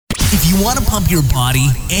If you want to pump your body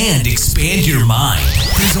and expand your mind,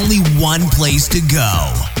 there's only one place to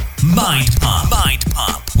go. Mind Pump. Mind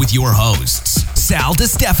Pump with your hosts, Sal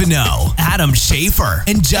DiStefano, Adam Schafer,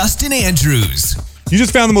 and Justin Andrews. You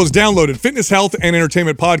just found the most downloaded fitness, health, and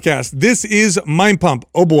entertainment podcast. This is Mind Pump.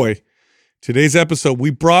 Oh boy. Today's episode, we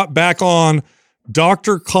brought back on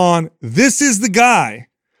Dr. Khan. This is the guy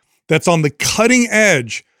that's on the cutting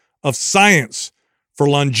edge of science for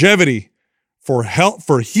longevity, for health,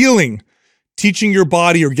 for healing, teaching your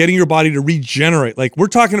body or getting your body to regenerate. Like, we're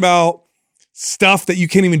talking about stuff that you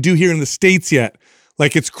can't even do here in the States yet.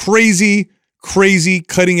 Like, it's crazy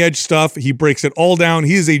cutting edge stuff. He breaks it all down.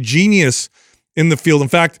 He is a genius in the field. In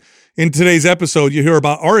fact, in today's episode, you hear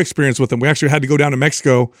about our experience with him. We actually had to go down to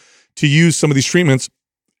Mexico to use some of these treatments.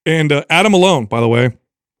 And Adam alone, by the way,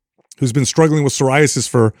 who's been struggling with psoriasis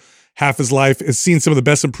for half his life, has seen some of the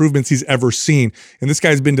best improvements he's ever seen. And this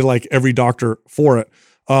guy's been to like every doctor for it.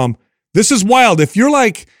 This is wild. If you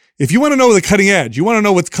want to know the cutting edge, you want to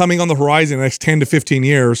know what's coming on the horizon in the next 10 to 15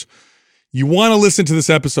 years, you want to listen to this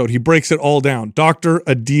episode. He breaks it all down. Dr.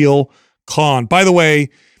 Adeel Khan. By the way,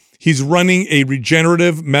 he's running a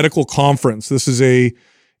regenerative medical conference. This is a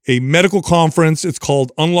medical conference. It's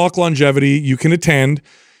called Unlock Longevity. You can attend.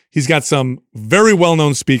 He's got some very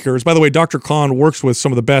well-known speakers. By the way, Dr. Khan works with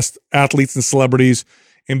some of the best athletes and celebrities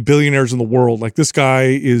and billionaires in the world. Like, this guy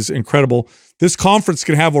is incredible. This conference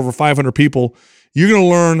can have over 500 people. You're going to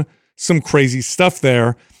learn some crazy stuff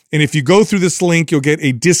there. And if you go through this link, you'll get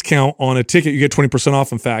a discount on a ticket. You get 20%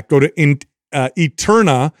 off, in fact. Go to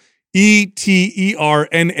Eterna,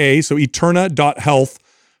 E-T-E-R-N-A, so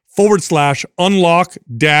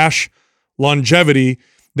eterna.health/unlock-longevity.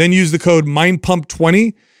 Then use the code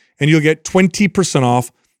MindPump20, and you'll get 20%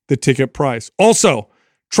 off the ticket price. Also,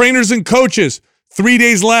 trainers and coaches, 3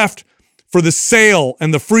 days left for the sale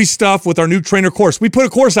and the free stuff with our new trainer course. We put a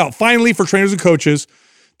course out finally for trainers and coaches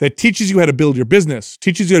that teaches you how to build your business,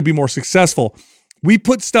 teaches you how to be more successful. We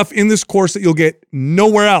put stuff in this course that you'll get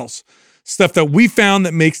nowhere else, stuff that we found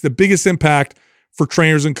that makes the biggest impact for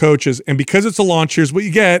trainers and coaches. And because it's a launch, here's what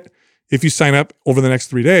you get if you sign up over the next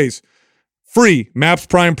 3 days. Free MAPS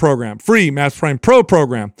Prime program, free MAPS Prime Pro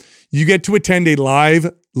program. You get to attend a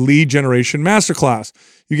live lead generation masterclass.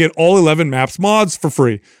 You get all 11 MAPS mods for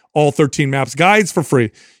free, all 13 MAPS guides for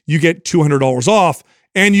free. You get $200 off,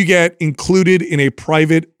 and you get included in a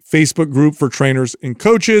private Facebook group for trainers and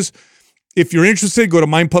coaches. If you're interested, go to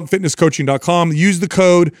mindpumpfitnesscoaching.com. Use the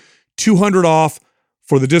code 200 off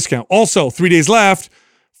for the discount. Also, 3 days left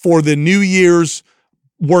for the New Year's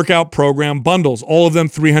workout program bundles, all of them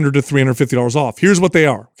 $300 to $350 off. Here's what they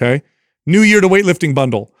are, okay? New Year to weightlifting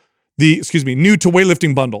bundle, new to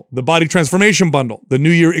weightlifting bundle, the body transformation bundle, the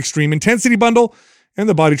New Year extreme intensity bundle, and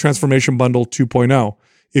the body transformation bundle 2.0.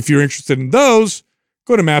 If you're interested in those,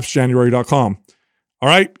 go to mapsjanuary.com. All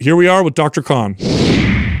right, here we are with Dr. Khan.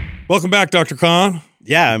 Welcome back, Dr. Khan.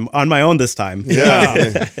 Yeah, I'm on my own this time.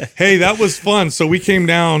 Yeah. Hey, that was fun. So we came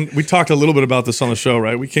down, we talked a little bit about this on the show,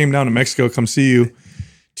 right? We came down to Mexico, come see you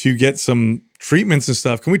to get some treatments and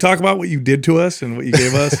stuff. Can we talk about what you did to us and what you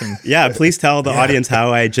gave us? And yeah, please tell the audience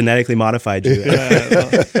how I genetically modified you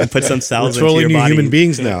and put some cells into your body. Human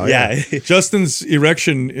beings now. Yeah. Justin's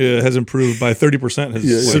erection has improved by 30%.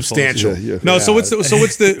 Substantial. No, so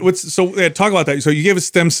talk about that. So you gave a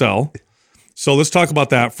stem cell. So let's talk about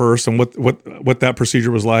that first and what that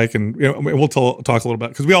procedure was like, and we'll talk a little bit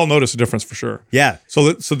because we all notice a difference for sure. Yeah. So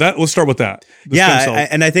let's start with that.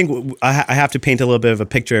 And I think I have to paint a little bit of a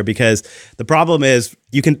picture because the problem is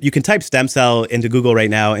you can type stem cell into Google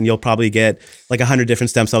right now and you'll probably get like 100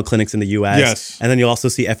 different stem cell clinics in the U.S. Yes. And then you'll also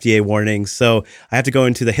see FDA warnings. So I have to go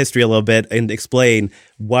into the history a little bit and explain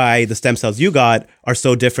why the stem cells you got are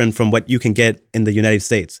so different from what you can get in the United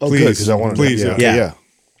States. Oh, good, because I want to. Please, yeah.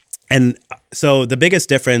 And so the biggest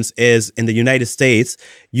difference is in the United States,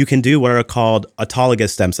 you can do what are called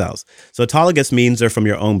autologous stem cells. So autologous means they're from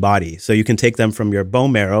your own body. So you can take them from your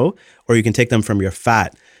bone marrow or you can take them from your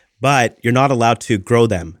fat, but you're not allowed to grow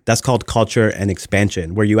them. That's called culture and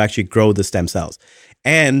expansion, where you actually grow the stem cells.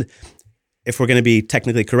 And if we're going to be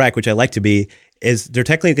technically correct, which I like to be, is they're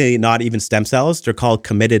technically not even stem cells. They're called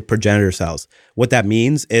committed progenitor cells. What that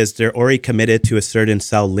means is they're already committed to a certain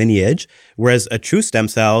cell lineage, whereas a true stem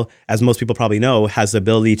cell, as most people probably know, has the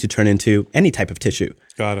ability to turn into any type of tissue.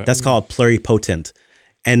 Got it. That's called pluripotent.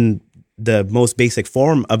 And the most basic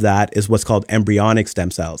form of that is what's called embryonic stem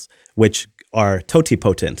cells, which are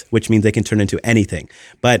totipotent, which means they can turn into anything.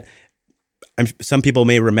 But some people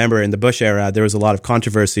may remember in the Bush era, there was a lot of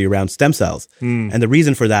controversy around stem cells. And the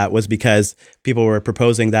reason for that was because people were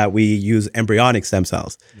proposing that we use embryonic stem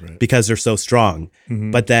cells because they're so strong.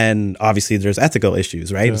 But then obviously there's ethical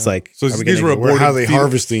issues, right? It's like, so these were Where how they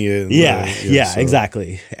harvesting it. So.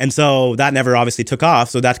 Exactly. And so that never obviously took off.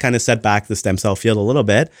 So that kind of set back the stem cell field a little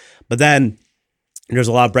bit. But then there's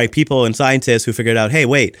a lot of bright people and scientists who figured out, hey,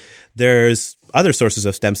 wait, there's other sources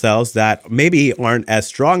of stem cells that maybe aren't as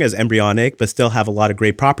strong as embryonic, but still have a lot of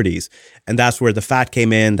great properties. And that's where the fat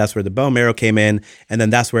came in. That's where the bone marrow came in. And then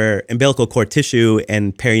that's where umbilical cord tissue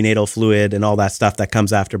and perinatal fluid and all that stuff that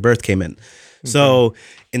comes after birth came in. So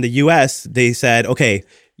in the US, they said, okay,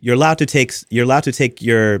 you're allowed to take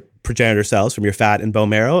your progenitor cells from your fat and bone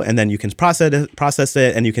marrow, and then you can process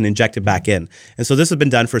it and you can inject it back in. And so this has been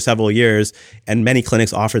done for several years, and many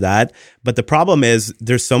clinics offer that. But the problem is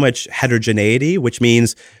there's so much heterogeneity, which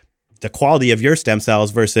means the quality of your stem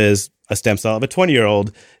cells versus a stem cell of a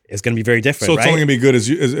 20-year-old is going to be very different. So it's only going to be good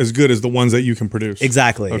as good as the ones that you can produce.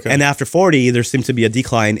 Exactly. Okay. And after 40, there seems to be a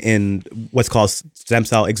decline in what's called stem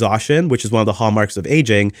cell exhaustion, which is one of the hallmarks of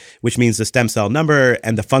aging, which means the stem cell number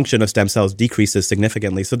and the function of stem cells decreases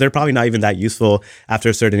significantly. So they're probably not even that useful after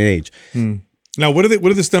a certain age. Now, what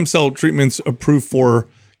are the stem cell treatments approved for?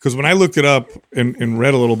 Because when I looked it up and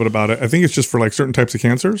read a little bit about it, I think it's just for like certain types of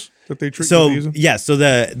cancers that they treat. So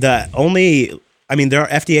the only, I mean,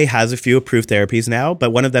 FDA has a few approved therapies now, but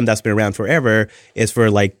one of them that's been around forever is for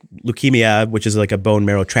like leukemia, which is like a bone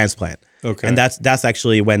marrow transplant. Okay. And that's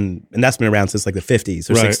actually and that's been around since like the 50s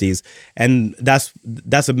or 60s. And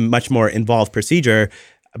that's a much more involved procedure.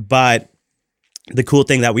 But the cool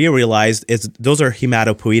thing that we realized is those are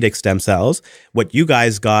hematopoietic stem cells. What you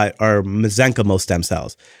guys got are mesenchymal stem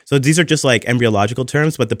cells. So these are just like embryological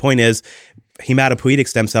terms, but the point is hematopoietic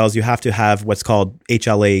stem cells, you have to have what's called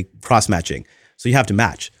HLA cross-matching. So you have to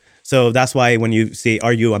match. So that's why when you say,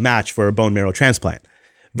 are you a match for a bone marrow transplant?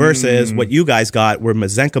 Versus what you guys got were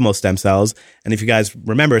mesenchymal stem cells. And if you guys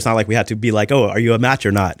remember, it's not like we had to be like, oh, are you a match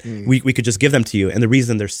or not? We could just give them to you. And the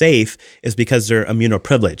reason they're safe is because they're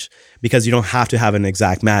immunoprivileged, because you don't have to have an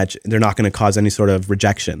exact match. They're not going to cause any sort of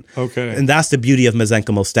rejection. Okay. And that's the beauty of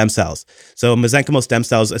mesenchymal stem cells. So mesenchymal stem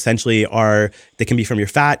cells essentially they can be from your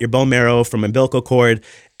fat, your bone marrow, from umbilical cord.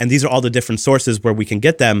 And these are all the different sources where we can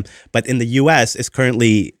get them. But in the US, it's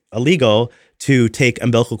currently illegal to take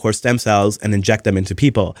umbilical cord stem cells and inject them into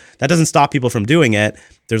people. That doesn't stop people from doing it.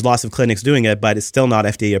 There's lots of clinics doing it, but it's still not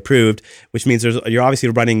FDA approved, which means you're obviously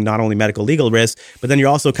running not only medical legal risk, but then you're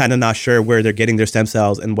also kind of not sure where they're getting their stem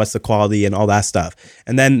cells and what's the quality and all that stuff.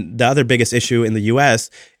 And then the other biggest issue in the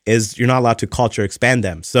US is you're not allowed to culture expand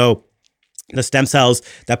them. So the stem cells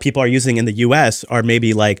that people are using in the US are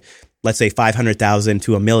maybe like, let's say 500,000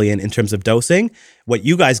 to 1 million in terms of dosing. What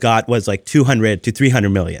you guys got was like 200 to 300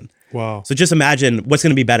 million. Wow. So just imagine what's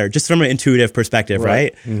going to be better, just from an intuitive perspective,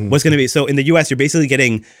 right? What's going to be, so in the US, you're basically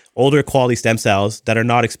getting older quality stem cells that are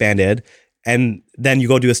not expanded. And then you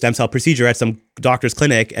go do a stem cell procedure at some doctor's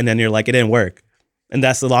clinic, and then you're like, it didn't work. And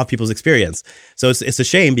that's a lot of people's experience. So it's a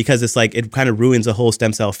shame because it's like it kind of ruins the whole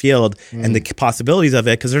stem cell field and the possibilities of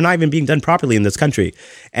it, because they're not even being done properly in this country.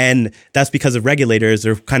 And that's because of regulators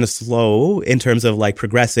are kind of slow in terms of like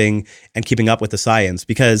progressing and keeping up with the science.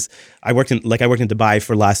 Because I worked in Dubai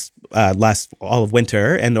for last all of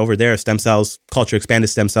winter, and over there culture expanded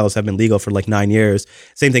stem cells have been legal for like 9 years.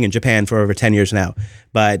 Same thing in Japan for over 10 years now.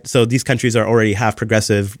 But so these countries already have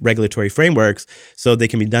progressive regulatory frameworks so they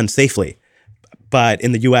can be done safely. But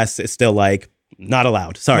in the US, it's still like not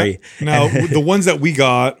allowed. Sorry. Now, the ones that we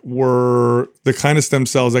got were the kind of stem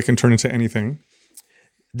cells that can turn into anything.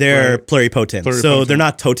 They're pluripotent. So they're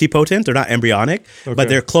not totipotent. They're not embryonic, but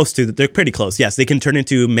they're pretty close. Yes, they can turn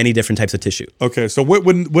into many different types of tissue. Okay. So what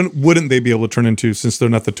wouldn't they be able to turn into, since they're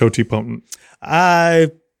not the totipotent? I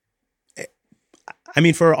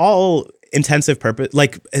mean, for all intensive purpose,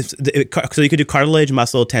 like, so you could do cartilage,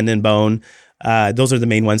 muscle, tendon, bone. Those are the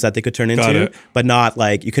main ones that they could turn into, but not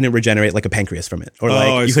like you couldn't regenerate like a pancreas from it, or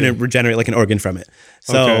like you couldn't regenerate like an organ from it.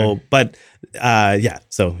 So, but yeah.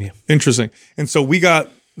 Interesting. And so we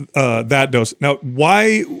got that dose. Now,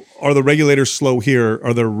 why are the regulators slow here?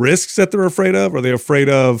 Are there risks that they're afraid of? Are they afraid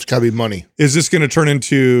of? It's gotta be money. Is this going to turn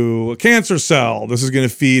into a cancer cell? This is going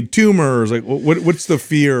to feed tumors. Like, what's the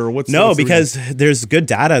fear? Because there's good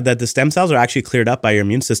data that the stem cells are actually cleared up by your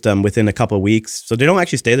immune system within a couple of weeks. So they don't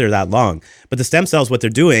actually stay there that long. But the stem cells, what they're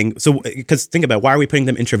doing, so because think about it, why are we putting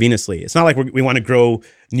them intravenously? It's not like we want to grow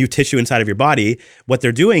new tissue inside of your body. What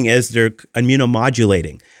they're doing is they're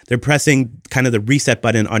immunomodulating. They're pressing kind of the reset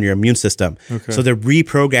button on your immune system. Okay. So they're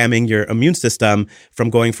reprogramming your immune system from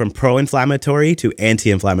going from pro-inflammatory to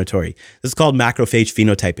anti-inflammatory. This is called macrophage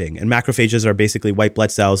phenotyping. And macrophages are basically white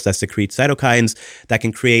blood cells that secrete cytokines that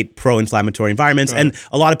can create pro-inflammatory environments. And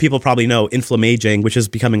a lot of people probably know inflammaging, which is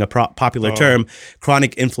becoming a popular term.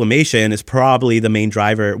 Chronic inflammation is probably the main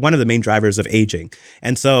driver, one of the main drivers of aging.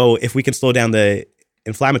 And so if we can slow down the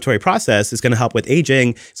inflammatory process, it's going to help with aging.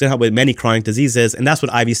 It's going to help with many chronic diseases. And that's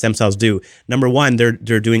what IV stem cells do. Number one, they're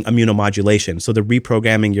doing immunomodulation. So they're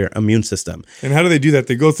reprogramming your immune system. And how do they do that?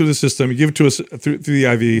 They go through the system. You give it to us through the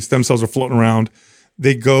IV. Stem cells are floating around.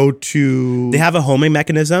 They go to... They have a homing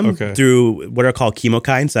mechanism through what are called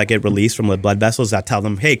chemokines that get released from the blood vessels that tell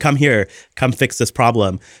them, hey, come here, come fix this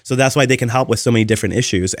problem. So that's why they can help with so many different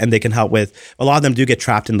issues. And they can help with, a lot of them do get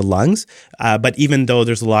trapped in the lungs. But even though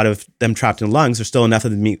there's a lot of them trapped in the lungs, there's still enough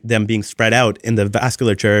of them being spread out in the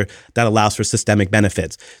vasculature that allows for systemic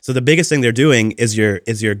benefits. So the biggest thing they're doing is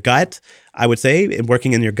your gut, I would say,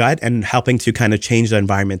 working in your gut and helping to kind of change the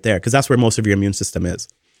environment there, because that's where most of your immune system is.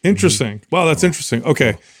 Interesting. Wow, that's interesting.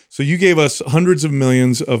 Okay, so you gave us hundreds of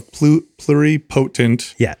millions of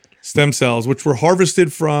pluripotent stem cells, which were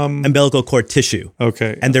harvested from... umbilical cord tissue.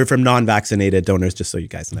 Okay. And they're from non-vaccinated donors, just so you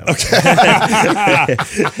guys know. Okay. Hey,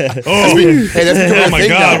 that's my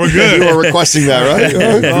God, we're good. You were requesting that, right? You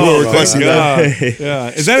were requesting that. Yeah.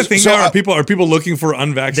 Is that a thing now? Are people looking for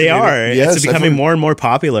unvaccinated? They are. Yes, it's becoming more and more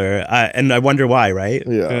popular. And I wonder why, right?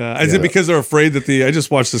 Yeah. Is it because they're afraid that I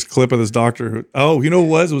just watched this clip of this doctor who, you know who it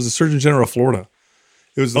was? It was the Surgeon General of Florida.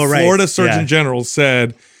 It was the Florida Surgeon General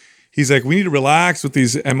said, he's like, we need to relax with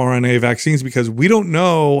these mRNA vaccines because we don't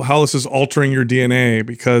know how this is altering your DNA,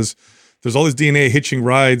 because there's all this DNA hitching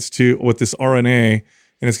rides with this RNA,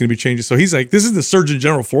 and it's going to be changing. So he's like, this is the Surgeon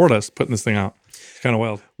General of Florida putting this thing out. It's kind of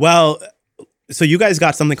wild. Well, so you guys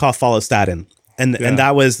got something called follistatin, and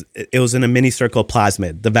that was in a mini circle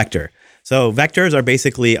plasmid, the vector. So vectors are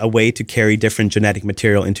basically a way to carry different genetic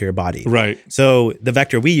material into your body. Right. So the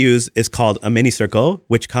vector we use is called a mini circle,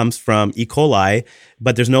 which comes from E. coli,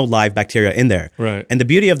 but there's no live bacteria in there. Right. And the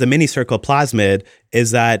beauty of the mini circle plasmid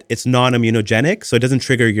is that it's non-immunogenic, so it doesn't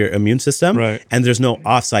trigger your immune system. Right. And there's no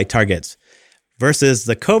off-site targets. Versus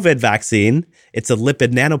the COVID vaccine, it's a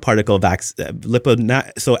lipid nanoparticle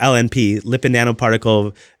so LNP, lipid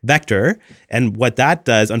nanoparticle vector. And what that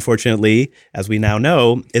does, unfortunately, as we now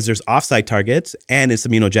know, is there's off-site targets and it's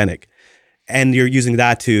immunogenic. And you're using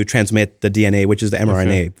that to transmit the DNA, which is the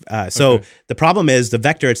mRNA. So the problem is the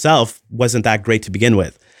vector itself wasn't that great to begin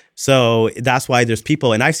with. So that's why there's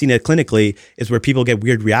people, and I've seen it clinically, is where people get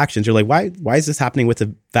weird reactions. You're like, why is this happening with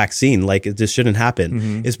the vaccine? Like, this shouldn't happen.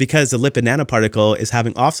 Mm-hmm. It's because the lipid nanoparticle is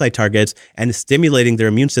having off-site targets and is stimulating their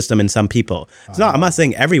immune system in some people. I'm not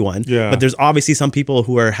saying everyone, but there's obviously some people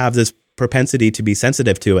who have this propensity to be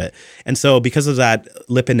sensitive to it. And so because of that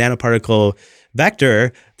lipid nanoparticle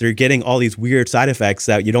vector, they're getting all these weird side effects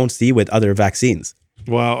that you don't see with other vaccines.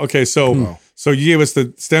 Wow. Okay. So you gave us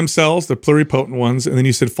the stem cells, the pluripotent ones, and then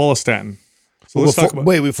you said follistatin. So let's talk about...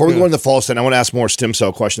 before we go into follistatin, I want to ask more stem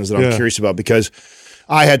cell questions that I'm curious about, because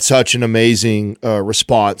I had such an amazing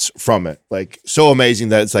response from it. Like, so amazing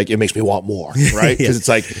that it's like, it makes me want more, right? Because it's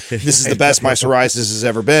like, this is the best my psoriasis has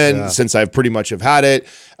ever been since I've pretty much have had it.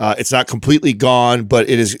 It's not completely gone, but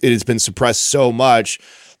it has been suppressed so much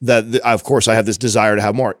that, of course, I have this desire to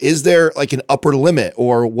have more. Is there like an upper limit,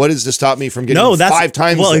 or what does to stop me from getting 5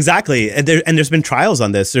 times? Well, exactly. And there's been trials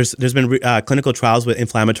on this. There's been clinical trials with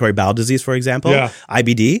inflammatory bowel disease, for example,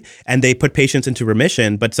 IBD, and they put patients into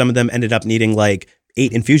remission, but some of them ended up needing like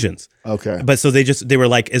 8 infusions. Okay. But so they were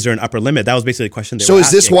like, is there an upper limit? That was basically the question they were asking. So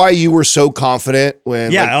is this why you were so confident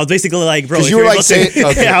when... Yeah, I was basically like, bro, if you were like saying...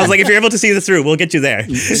 I was like, if you're able to see this through, we'll get you there.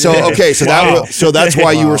 So that's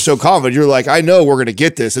why you were so confident. You're like, I know we're going to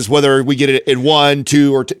get this. It's whether we get it in 1,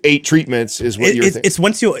 2, or 8 treatments is what you're thinking. It's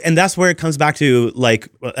once you... And that's where it comes back to, like,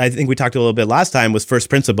 I think we talked a little bit last time, was first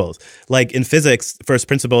principles. Like in physics, first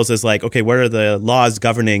principles is like, okay, what are the laws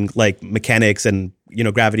governing like mechanics and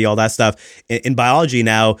gravity, all that stuff. In biology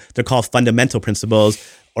now, they're called fundamental principles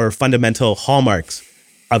or fundamental hallmarks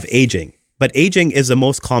of aging. But aging is the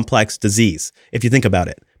most complex disease, if you think about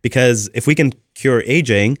it. Because if we can cure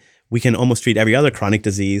aging, we can almost treat every other chronic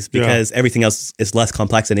disease because everything else is less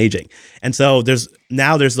complex than aging. And so there's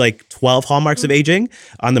like 12 hallmarks of aging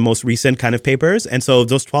on the most recent kind of papers. And so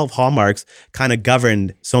those 12 hallmarks kind of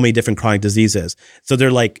govern so many different chronic diseases. So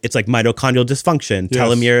it's like mitochondrial dysfunction,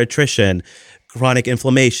 telomere attrition, chronic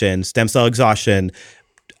inflammation, stem cell exhaustion,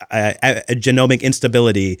 genomic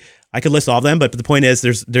instability, I could list all of them, but the point is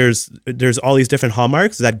there's all these different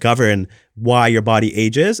hallmarks that govern why your body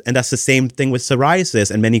ages. And that's the same thing with psoriasis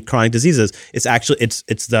and many chronic diseases. It's actually,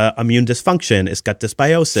 it's the immune dysfunction, it's gut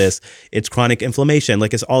dysbiosis, it's chronic inflammation,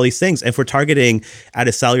 like it's all these things. And if we're targeting at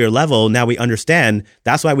a cellular level, now we understand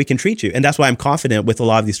that's why we can treat you. And that's why I'm confident with a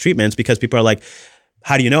lot of these treatments, because people are like,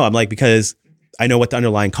 how do you know? I'm like, because I know what the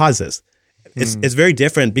underlying cause is. It's very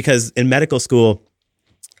different because in medical school,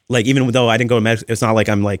 like even though I didn't go to medical, it's not like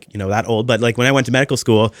I'm like, that old, but like when I went to medical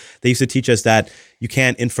school, they used to teach us that you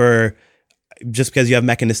can't infer just because you have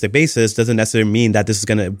mechanistic basis doesn't necessarily mean that this is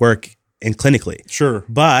going to work in clinically. Sure.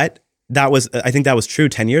 But I think that was true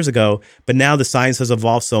 10 years ago, but now the science has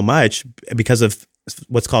evolved so much because of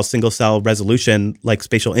what's called single cell resolution, like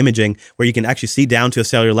spatial imaging, where you can actually see down to a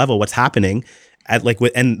cellular level what's happening.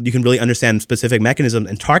 And you can really understand specific mechanisms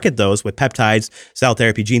and target those with peptides, cell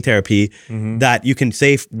therapy, gene therapy, that you can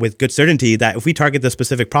say with good certainty that if we target the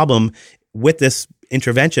specific problem with this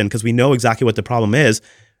intervention, because we know exactly what the problem is,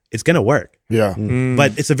 it's going to work. Yeah.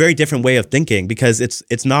 But it's a very different way of thinking, because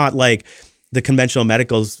it's not like the conventional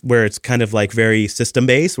medicals where it's kind of like very system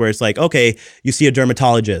based, where it's like, okay, you see a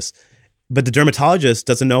dermatologist, but the dermatologist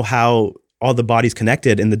doesn't know how all the body's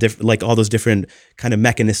connected in the different, like all those different kind of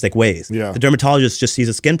mechanistic ways. Yeah. The dermatologist just sees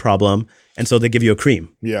a skin problem, and so they give you a cream.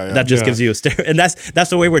 That just gives you a steroid, and that's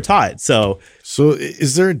the way we're taught. So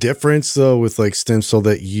is there a difference though with like stem cell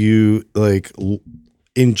that you like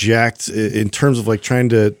inject in terms of like trying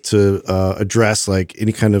to address like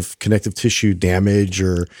any kind of connective tissue damage,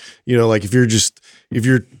 or like if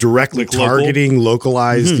you're directly like targeting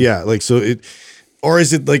localized, like so it, or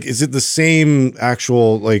is it the same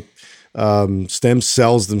actual like stem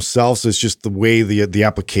cells themselves? It's just the way the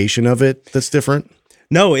application of it that's different?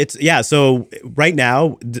 No, so right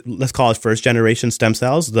now, let's call it first generation stem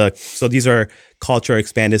cells. So these are culture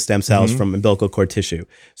expanded stem cells from umbilical cord tissue.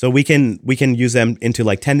 So we can use them into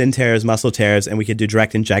like tendon tears, muscle tears, and we can do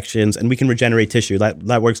direct injections, and we can regenerate tissue.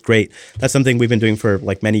 That works great. That's something we've been doing for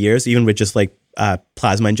like many years, even with just like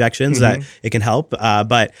plasma injections, that it can help.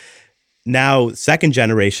 But now, second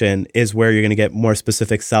generation is where you're going to get more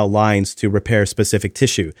specific cell lines to repair specific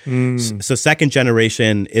tissue. So second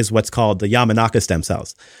generation is what's called the Yamanaka stem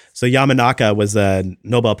cells. So Yamanaka was a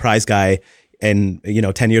Nobel Prize guy, and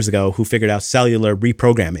 10 years ago, who figured out cellular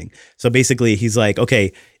reprogramming. So basically, he's like,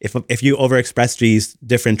 okay, if you overexpress these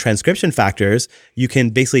different transcription factors, you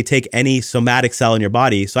can basically take any somatic cell in your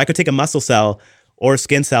body. So I could take a muscle cell or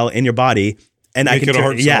skin cell in your body, and Make I can it a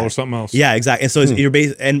heart cell or something else. Yeah, exactly. And so you're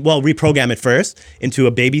reprogram it first into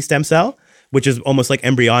a baby stem cell, which is almost like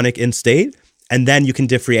embryonic in state, and then you can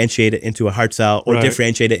differentiate it into a heart cell, or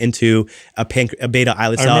differentiate it into a beta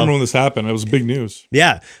islet cell. I remember when this happened. It was big news.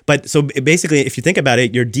 Yeah, but so basically, if you think about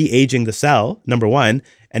it, you're de-aging the cell, number one,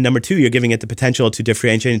 and number two, you're giving it the potential to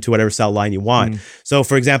differentiate into whatever cell line you want. So,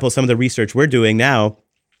 for example, some of the research we're doing now.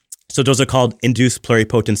 So those are called induced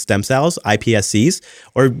pluripotent stem cells, iPSCs,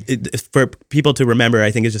 or for people to remember,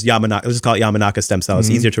 I think it's just Yamanaka. Let's just call it Yamanaka stem cell. It's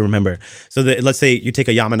easier to remember. So let's say you take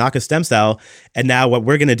a Yamanaka stem cell, and now what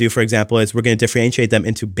we're going to do, for example, is we're going to differentiate them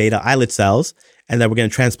into beta islet cells, and then we're going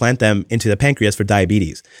to transplant them into the pancreas for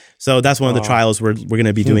diabetes. So that's one of the trials we're going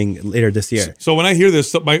to be doing later this year. So when I hear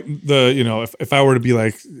this, if I were to be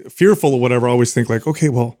like fearful or whatever, I always think like, okay,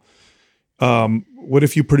 well, what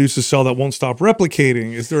if you produce a cell that won't stop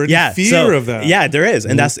replicating? Is there any fear of that? Yeah, there is.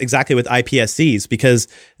 And that's exactly with iPSCs, because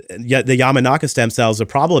the Yamanaka stem cells, the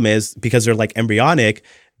problem is because they're like embryonic,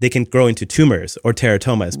 they can grow into tumors or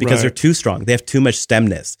teratomas because they're too strong. They have too much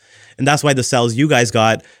stemness. And that's why the cells you guys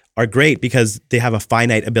got are great, because they have a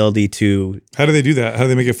finite ability to... How do they do that? How do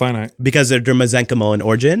they make it finite? Because they're mesenchymal in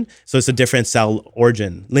origin. So it's a different cell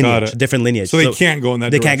origin, lineage, different lineage. So they can't go in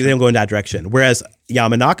that direction. They don't go in that direction. Whereas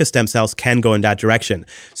Yamanaka stem cells can go in that direction.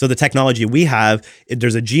 So the technology we have,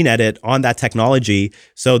 there's a gene edit on that technology.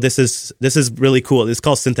 So this is really cool. It's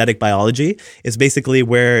called synthetic biology. It's basically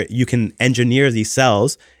where you can engineer these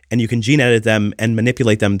cells, and you can gene edit them and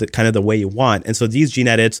manipulate them kind of the way you want. And so these gene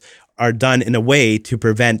edits are done in a way to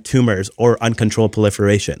prevent tumors or uncontrolled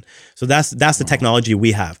proliferation. So that's the technology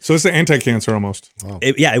we have. So it's an anti-cancer almost. Wow.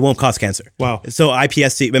 It won't cause cancer. Wow. So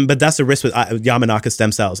iPSC, but that's the risk with Yamanaka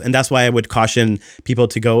stem cells. And that's why I would caution people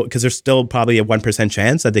to go, because there's still probably a 1%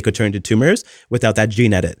 chance that they could turn into tumors without that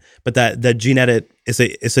gene edit. But the gene edit is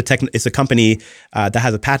a company that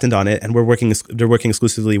has a patent on it, and they're working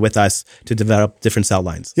exclusively with us to develop different cell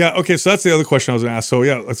lines. Yeah. Okay. So that's the other question I was going to ask. So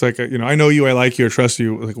yeah, it's like, I know you, I like you, I trust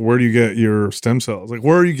you. Like, where do you get your stem cells? Like,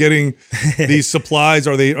 where are you getting these supplies?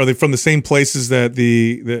 Are they from the same places that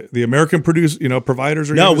the American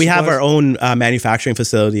providers are? No, we have our own manufacturing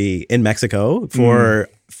facility in Mexico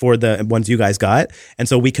for the ones you guys got. And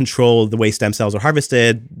so we control the way stem cells are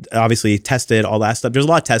harvested, obviously tested, all that stuff. There's a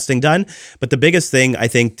lot of testing done. But the biggest thing I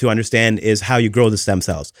think to understand is how you grow the stem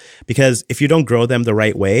cells. Because if you don't grow them the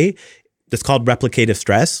right way, it's called replicative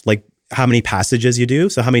stress, like how many passages you do.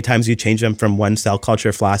 So how many times you change them from one cell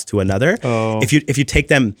culture flask to another. If you take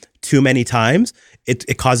them too many times,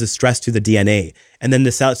 it causes stress to the DNA. And then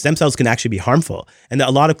the stem cells can actually be harmful. And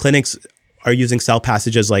a lot of clinics are using cell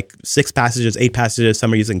passages like 6 passages, 8 passages.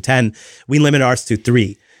 Some are using 10. We limit ours to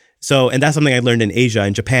 3. So, and that's something I learned in Asia,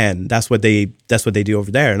 in Japan. That's what they do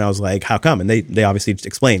over there. And I was like, how come? And they obviously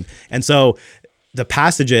explained. And so the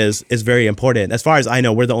passages is very important. As far as I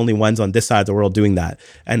know, we're the only ones on this side of the world doing that.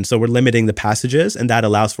 And so we're limiting the passages, and that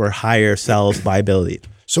allows for higher cells viability.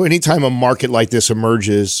 So anytime a market like this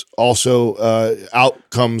emerges, also out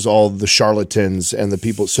comes all the charlatans and the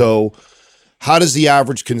people. So how does the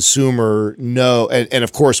average consumer know? And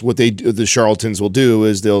of course, what the charlatans will do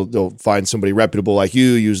is they'll find somebody reputable like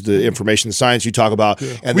you, use the information science you talk about.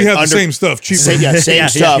 Yeah. And we have the same stuff, cheaper. Same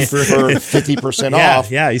stuff for 50%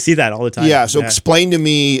 off. Yeah, you see that all the time. Yeah, so explain to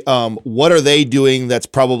me, what are they doing that's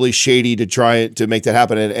probably shady to try to make that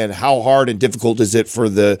happen? And how hard and difficult is it for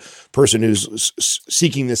the person who's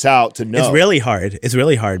seeking this out to know? It's really hard. It's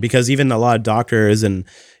really hard because even a lot of doctors and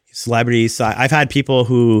celebrities, I've had people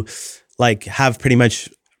who like have pretty much,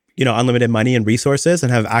 unlimited money and resources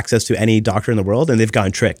and have access to any doctor in the world, and they've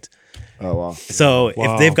gotten tricked. Oh, wow. So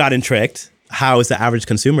if they've gotten tricked, how is the average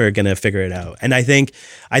consumer going to figure it out? And I think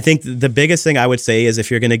the biggest thing I would say is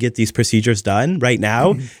if you're going to get these procedures done right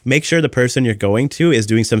now, make sure the person you're going to is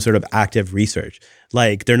doing some sort of active research.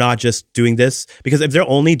 Like they're not just doing this, because if they're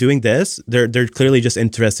only doing this, they're clearly just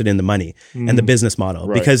interested in the money and the business model.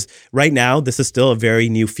 Right. Because right now, this is still a very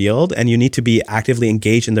new field, and you need to be actively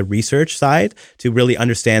engaged in the research side to really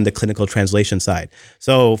understand the clinical translation side.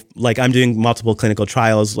 So like I'm doing multiple clinical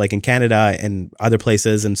trials like in Canada and other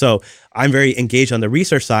places. And so I'm very engaged on the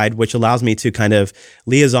research side, which allows me to kind of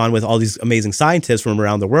liaison with all these amazing scientists from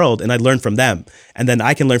around the world. And I learn from them. And then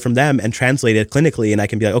I can learn from them and translate it clinically. And I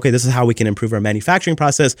can be like, okay, this is how we can improve our manufacturing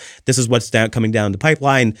process. This is what's coming down the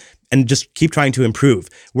pipeline, and just keep trying to improve.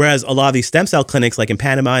 Whereas a lot of these stem cell clinics, like in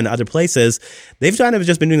Panama and other places, they've kind of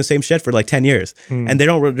just been doing the same shit for like 10 years. And they're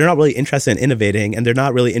not really interested in innovating, and they're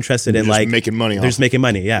not really interested in like making money. They're just making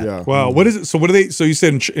money. Yeah. Wow. What is it? So what do they, so you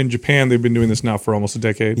said in Japan, they've been doing this now for almost a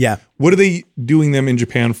decade. Yeah. What are they doing them in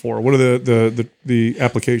Japan for? What are the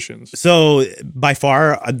applications? So by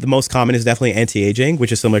far, the most common is definitely anti-aging,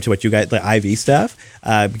 which is similar to what you got, the IV stuff,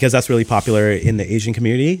 because that's really popular in the Asian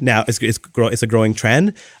community. Now it's a growing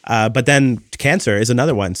trend. But then cancer is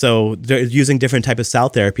another one. So they're using different type of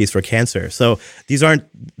cell therapies for cancer. So these aren't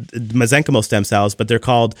mesenchymal stem cells, but they're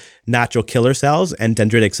called natural killer cells and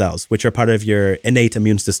dendritic cells, which are part of your innate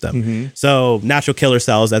immune system. So natural killer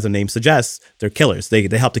cells, as the name suggests, they're killers. They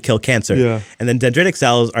help to kill cancer. Yeah. And then dendritic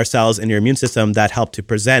cells are cells in your immune system that help to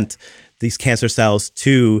present these cancer cells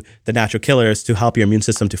to the natural killers to help your immune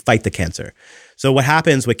system to fight the cancer. So what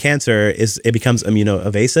happens with cancer is it becomes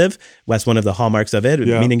immunoevasive. That's one of the hallmarks of it,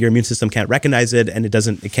 meaning your immune system can't recognize it, and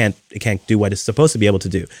it can't do what it's supposed to be able to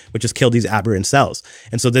do, which is kill these aberrant cells.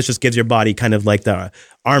 And so this just gives your body kind of like the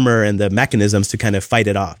armor and the mechanisms to kind of fight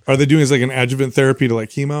it off. Are they doing this like an adjuvant therapy to like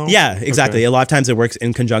chemo? Yeah, exactly. Okay. A lot of times it works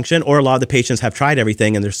in conjunction, or a lot of the patients have tried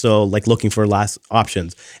everything and they're still like looking for last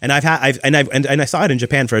options. And I saw it in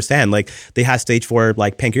Japan firsthand. Like they had stage 4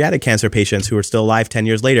 like pancreatic cancer patients who are still alive 10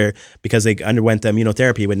 years later because they underwent the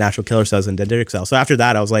immunotherapy with natural killer cells and dendritic cells. So after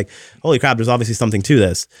that, I was like, holy crap, there's obviously something to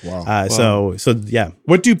this. Wow. So yeah.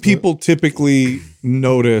 What do people typically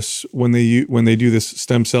notice when they do this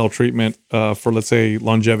stem cell treatment for, let's say,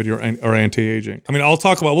 longevity or anti-aging? I mean, we'll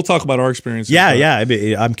talk about our experience. Yeah.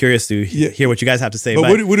 I'm curious to hear what you guys have to say.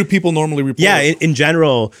 But what do people normally report? Yeah, in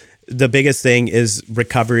general, the biggest thing is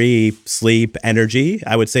recovery, sleep, energy.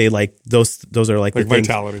 I would say like those are like the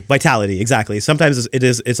vitality. Things. Vitality, exactly. Sometimes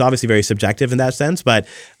it's obviously very subjective in that sense, but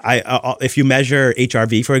if you measure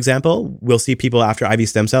HRV, for example, we'll see people after IV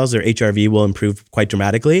stem cells, their HRV will improve quite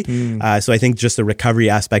dramatically. So I think just the recovery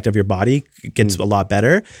aspect of your body gets a lot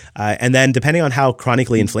better. And then depending on how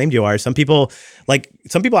chronically inflamed you are, some people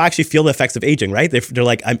actually feel the effects of aging, right? They're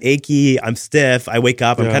like, I'm achy, I'm stiff, I wake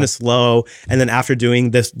up, I'm kind of slow. And then after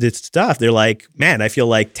doing this stuff, they're like, man, I feel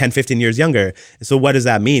like 10, 15 years younger. So what does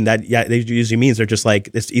that mean? That it usually means they're just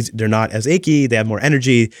like, they're not as achy, they have more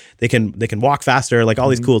energy, they can walk faster, like all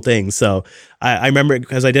these cool things. So I remember,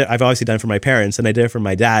 because I've obviously done it for my parents and I did it for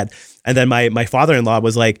my dad. And then my father-in-law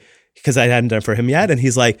was like, because I hadn't done it for him yet. And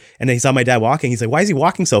he's like, and then he saw my dad walking. He's like, why is he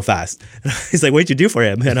walking so fast? And he's like, what'd you do for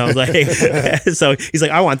him? And I was like, so he's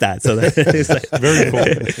like, I want that. So he's like, Very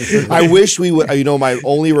cool. I wish we would. My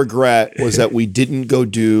only regret was that we didn't go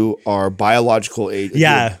do our biological age.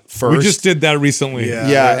 First. We just did that recently.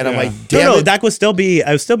 Yeah, and I'm like, damn no, it. that would still be,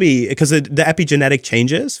 because the epigenetic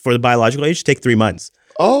changes for the biological age take 3 months.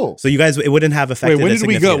 Oh, So you guys, it wouldn't have affected. Wait, when did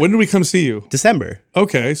we go? When did we come see you? December.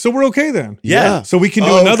 Okay, so we're okay then. Yeah. So we can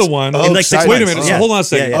do another one. In like 6 Wait a months. minute. Yeah. So hold on a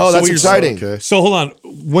second. Yeah, yeah. oh, So that's what you're- exciting. Okay. So hold on.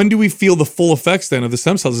 When do we feel the full effects then of the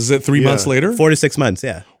stem cells? Is it 3 months later? 4 to 6 months.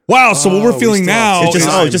 Yeah. Wow. So what we're feeling still have now It's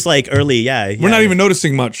just, is just like early. Yeah. we're not even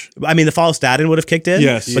noticing much. I mean, the follistatin would have kicked in.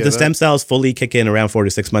 Yes. But Yeah, the stem cells fully kick in around 4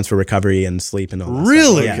 to 6 months for recovery and sleep and all that.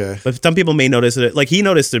 Really? Stuff. Yeah. Okay. But some people may notice it. Like he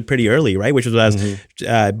noticed it pretty early, right? Which was,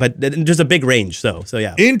 but there's a big range. So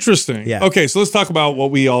yeah. Interesting. Yeah. Okay, so let's talk about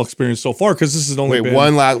what we all experienced so far because this has only Wait, been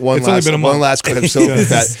one last month. clip. So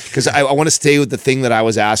because I want to stay with the thing that I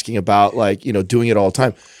was asking about, like doing it all the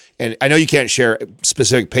time. And I know you can't share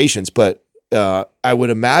specific patients, but I would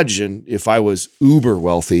imagine if I was uber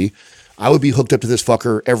wealthy, I would be hooked up to this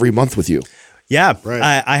fucker every month with you. Yeah,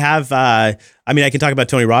 Right. I have. I mean, I can talk about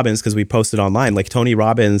Tony Robbins because we posted online. Like Tony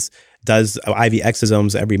Robbins does IV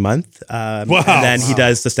exosomes every month, and then he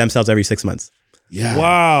does the stem cells every 6 months. Yeah.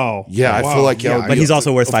 Wow. Yeah, I Wow. feel like But he's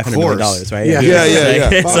also worth $500 million, right? Yeah.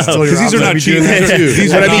 Yeah. So- Because these are not cheap.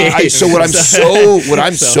 These But are I mean, not. so what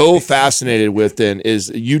I'm so fascinated with then is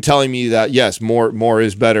you telling me that yes, more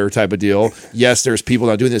is better type of deal. Yes, there's people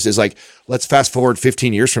not doing this. Is like, let's fast forward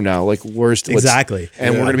 15 years from now. Like, Exactly.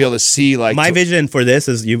 and we're gonna be able to see like My vision for this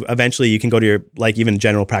is you can go to your like even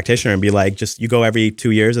general practitioner and be like, just you go every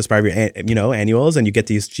 2 years as part of your annuals, and you get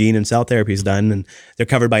these gene and cell therapies done, and they're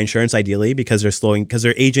covered by insurance ideally because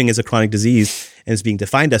their aging is a chronic disease and is being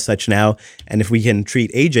defined as such now. And if we can treat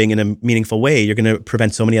aging in a meaningful way, you're going to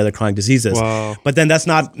prevent so many other chronic diseases. Wow. But then that's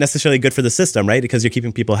not necessarily good for the system, right? Because you're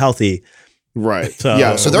keeping people healthy. right. So-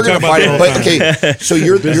 Yeah, so they're We're gonna talking fight about it. But okay, so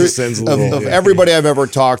you're Business ends a little, of yeah. everybody I've ever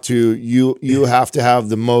talked to, you have to have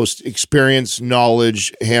the most experience,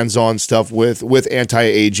 knowledge, hands-on stuff with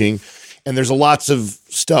anti-aging, and there's lots of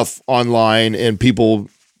stuff online and people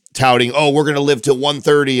touting, oh, we're gonna live till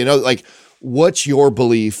 130, and like. What's your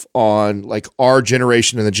belief on like our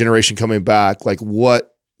generation and the generation coming back? Like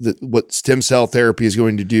what stem cell therapy is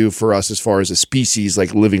going to do for us as far as a species,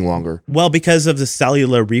 like living longer? Well, because of the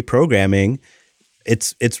cellular reprogramming,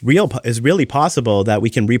 it's really possible that we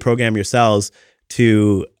can reprogram your cells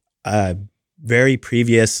to a very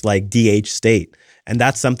previous like DH state. And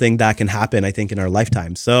that's something that can happen, I think, in our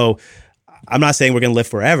lifetime. So I'm not saying we're going to live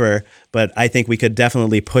forever, but I think we could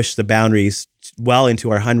definitely push the boundaries well into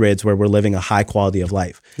our hundreds where we're living a high quality of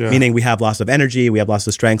life, meaning we have loss of energy, we have loss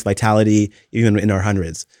of strength, vitality, even in our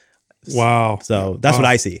hundreds. Wow. So that's what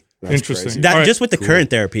I see. Interesting. crazy. That All right. just with the current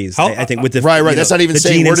therapies, I think with the Right. you That's know, not even the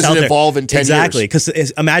saying gene where and does cell it evolve in 10 exactly, years.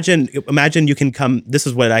 because imagine you can come. This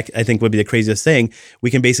is what I think would be the craziest thing.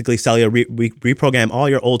 We can basically cellular reprogram all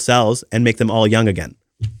your old cells and make them all young again.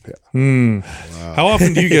 How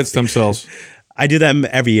often do you get stem cells? I do them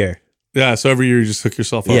every year. Yeah, so every year you just hook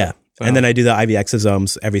yourself up. Yeah. And then I do the IV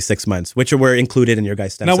exosomes every 6 months, which were included in your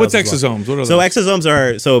guys' stem Now, cells. what's as well. exosomes? What are So those? exosomes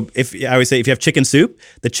are if I always say if you have chicken soup,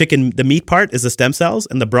 the meat part is the stem cells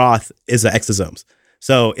and the broth is the exosomes.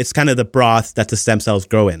 So it's kind of the broth that the stem cells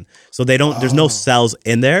grow in. So there's no cells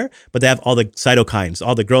in there, but they have all the cytokines,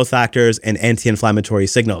 all the growth factors and anti-inflammatory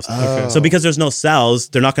signals. So because there's no cells,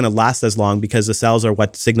 they're not going to last as long because the cells are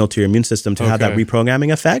what signal to your immune system to have that Okay.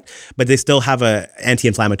 reprogramming effect, but they still have a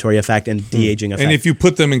anti-inflammatory effect and de-aging effect. And if you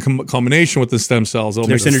put them in combination with the stem cells, it'll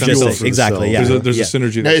they're make the stem cells. synergistic. Exactly. Yeah. There's Yeah. a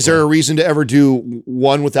synergy Now, there. is there a reason to ever do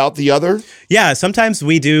one without the other? Yeah, sometimes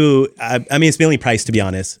we do. I mean, it's mainly price, to be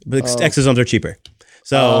honest. But exosomes are cheaper.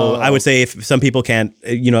 So I would say if some people can't,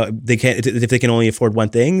 they can't, if they can only afford one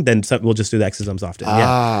thing, then we'll just do the exosomes often.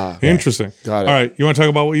 Yeah. Interesting. Got it. All right. You want to talk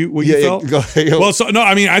about what you felt? Go ahead. Well, so no,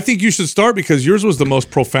 I mean, I think you should start because yours was the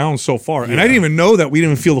most profound so far, and I didn't even know that we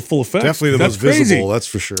didn't even feel the full effect. Definitely the That's most crazy. visible, that's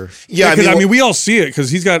for sure. Yeah, because I mean, we all see it because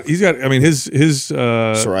he's got. I mean, his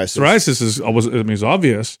psoriasis is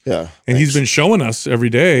obvious. Yeah, and he's been showing us every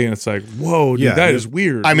day, and it's like, whoa, dude, Yeah, that it- is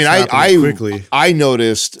weird. I mean, happening quickly. I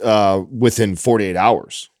noticed within 48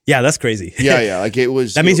 hours. Yeah, that's crazy. Yeah. Like it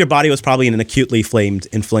was. That means your body was probably in an acutely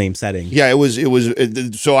inflamed setting. Yeah, it was.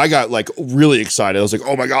 So I got like really excited. I was like,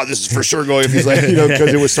 oh my God, this is for sure going. If he's like,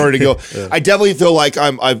 because it was starting to go. Yeah. I definitely feel like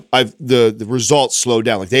the results slowed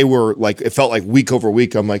down. Like they were like, it felt like week over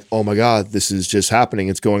week. I'm like, oh my God, this is just happening.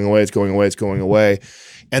 It's going away. It's going away. It's going away.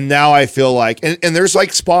 And now I feel like, and there's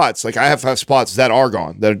like spots, like I have spots that are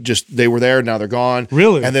gone. That just, they were there, now they're gone.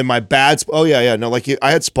 Really? And then my bad, no, like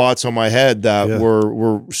I had spots on my head that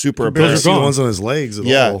were super apparent. Those are the ones on his legs at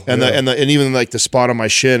all. And even like the spot on my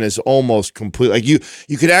shin is almost complete. Like you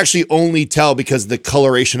could actually only tell because the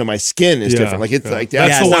coloration of my skin is different. Like it's like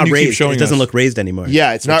that's the one you keep showing. It doesn't look raised anymore.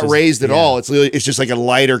 Yeah, it's not raised at all. It's just like a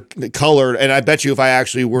lighter colored. And I bet you if I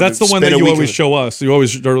actually were, that's the one that you always show us. You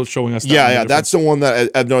always are showing us. Yeah, that's the one that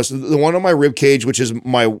I've noticed. The one on my rib cage, which is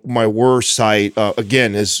my worst site,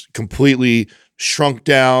 again, is completely shrunk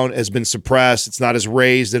down, has been suppressed. It's not as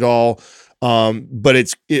raised at all. But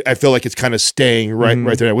I feel like it's kind of staying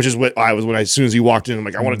right there, which is what I was as soon as you walked in. I'm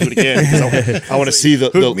like, I want to do it again because I want to see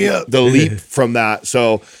the leap from that.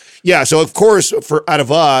 So yeah, so of course, out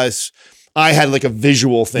of us, I had like a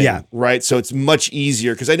visual thing, right? So it's much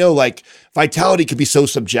easier because I know like vitality could be so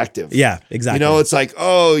subjective. Yeah, exactly. It's like,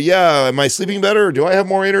 oh yeah, am I sleeping better? Or do I have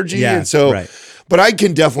more energy? Yeah, and so, right. But I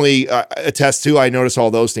can definitely attest to. I notice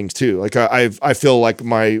all those things too. Like I feel like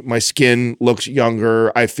my skin looks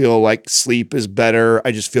younger. I feel like sleep is better.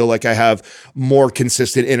 I just feel like I have more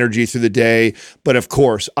consistent energy through the day. But of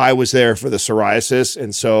course, I was there for the psoriasis,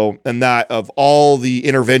 and that of all the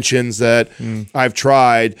interventions that I've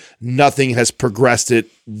tried, nothing has progressed it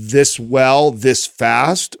this well, this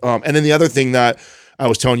fast. And then the other thing that I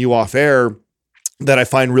was telling you off air that I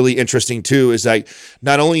find really interesting too is like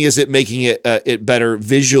not only is it making it better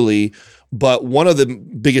visually, but one of the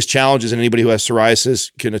biggest challenges, and anybody who has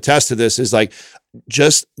psoriasis can attest to this, is like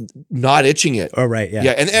just not itching it. Oh, right. Yeah.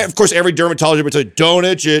 Yeah. And of course, every dermatologist would say, don't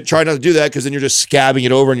itch it. Try not to do that because then you're just scabbing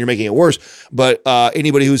it over and you're making it worse. But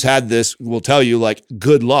anybody who's had this will tell you, like,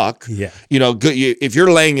 good luck. Yeah. If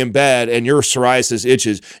you're laying in bed and your psoriasis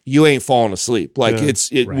itches, you ain't falling asleep. Like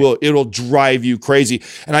it'll drive you crazy.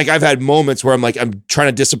 And like I've had moments where I'm trying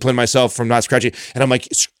to discipline myself from not scratching, and I'm like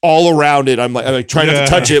all around it. I'm like trying not to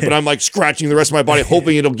touch it, but I'm like scratching the rest of my body,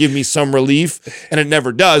 hoping it'll give me some relief. And it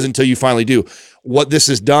never does until you finally do. What this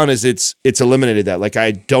has done is it's eliminated that. Like I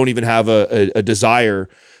don't even have a desire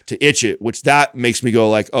to itch it, which that makes me go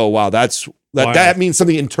like, oh wow, that means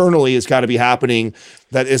something internally has got to be happening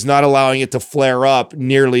that is not allowing it to flare up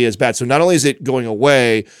nearly as bad. So not only is it going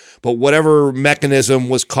away, but whatever mechanism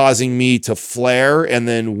was causing me to flare and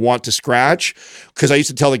then want to scratch, because I used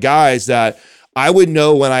to tell the guys that I would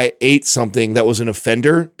know when I ate something that was an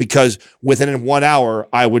offender because within 1 hour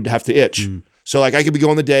I would have to itch. So like I could be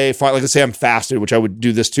going the day, like let's say I'm fasted, which I would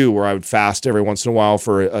do this too, where I would fast every once in a while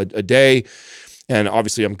for a day. And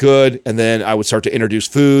obviously I'm good. And then I would start to introduce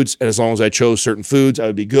foods. And as long as I chose certain foods, I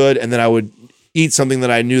would be good. And then I would eat something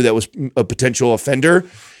that I knew that was a potential offender.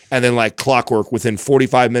 And then like clockwork, within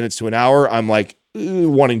 45 minutes to an hour, I'm like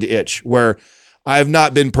wanting to itch, where I have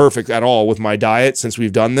not been perfect at all with my diet since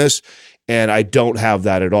we've done this. And I don't have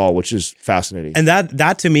that at all, which is fascinating. And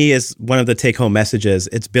that to me is one of the take-home messages.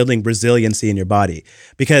 It's building resiliency in your body,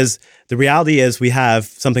 because the reality is we have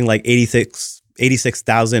something like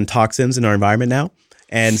 86,000 toxins in our environment now.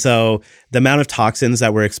 And so the amount of toxins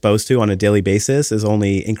that we're exposed to on a daily basis is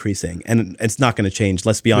only increasing, and it's not going to change.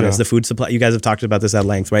 Let's be honest. The food supply, you guys have talked about this at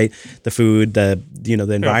length, right? The food, the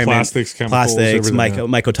environment, plastics, chemicals,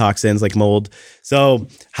 mycotoxins like mold. So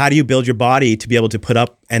how do you build your body to be able to put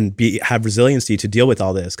up and have resiliency to deal with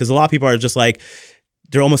all this? Because a lot of people are just like,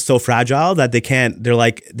 they're almost so fragile that they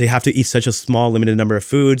have to eat such a small, limited number of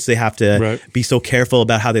foods. They have to be so careful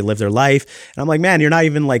about how they live their life. And I'm like, man, you're not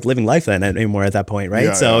even like living life then anymore at that point, right?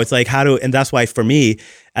 It's like and that's why for me,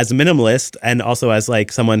 as a minimalist, and also as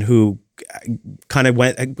like someone who kind of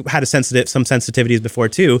had some sensitivities before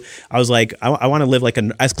too, I was like, I want to live like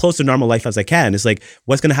as close to normal life as I can. It's like,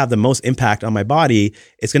 what's going to have the most impact on my body?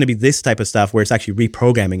 It's going to be this type of stuff where it's actually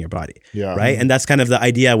reprogramming your body, right? And that's kind of the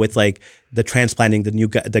idea with like the transplanting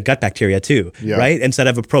the gut bacteria too, right? Instead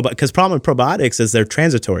of because problem with probiotics is they're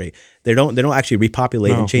transitory. They don't actually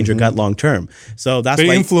repopulate and change your gut long term. So that's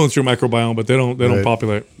they influence your microbiome, but they don't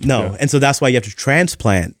populate. No, and so that's why you have to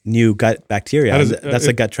transplant new gut bacteria. That's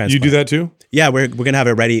a gut transplant. You do that too? Yeah, we're gonna have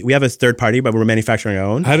it ready. We have a third party, but we're manufacturing our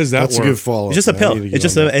own. How does that work? That's a good follow. It's just a pill.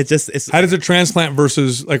 It's how does it transplant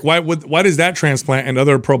versus like why does that transplant and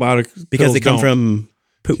other probiotic because pills they come from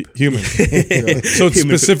Poop. Human. So it's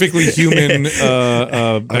specifically human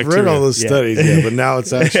I've bacteria. read all those studies, but now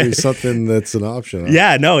it's actually something that's an option. Huh?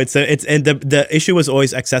 Yeah, no, and the issue was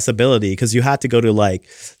always accessibility, because you had to go to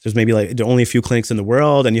there's maybe there are only a few clinics in the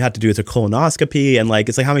world, and you had to do it through colonoscopy, and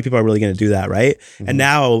it's how many people are really going to do that, right? Mm-hmm. And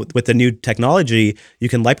now with the new technology, you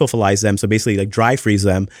can lipophilize them, so basically dry freeze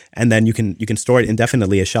them, and then you can store it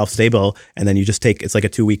indefinitely as shelf stable, and then you just take it's like a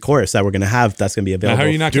 2-week course that we're going to have that's going to be available. Now, how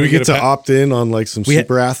are you not do we get to opt in on some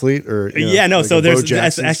super athlete or so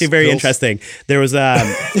that's actually very interesting. There was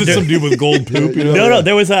some dude with gold poop. No,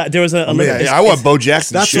 there was a I want Bo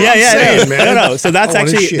Jackson. That's shit. what I'm saying, man. No. So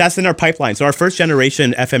that's in our pipeline. So our first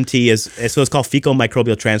generation FMT it's called fecal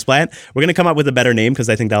microbial transplant. We're gonna come up with a better name because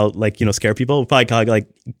I think that'll scare people. We'll probably call it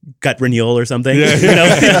gut renewal or something. Make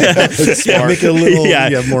it a little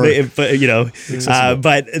more.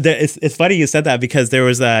 But it's funny you said that, because there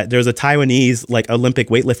was a Taiwanese Olympic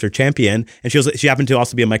weightlifter champion, and she happened to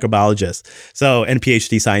also be a microbiologist, and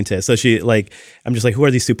PhD scientist. So she I'm just who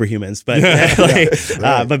are these superhumans? But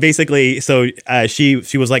but basically, so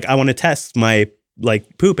she was I want to test my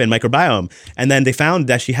poop and microbiome, and then they found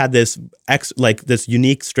that she had this this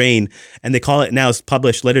unique strain, and they call it now, it's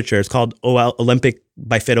published literature, it's called Olympic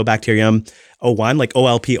Bifidobacterium 01,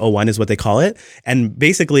 OLP01 is what they call it. And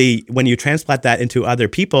basically, when you transplant that into other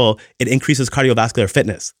people, it increases cardiovascular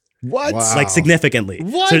fitness. What? Wow. Significantly.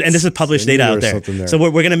 What? So, and this is published data out there. So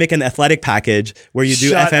we're going to make an athletic package where you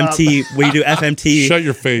do FMT, where you do FMT. Shut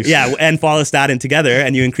your face. Yeah, and follistatin together,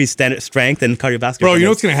 and you increase strength and cardiovascular. Bro, you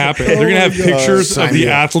know what's going to happen? They're going to have pictures of the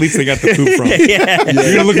athletes they got the poop from. You're going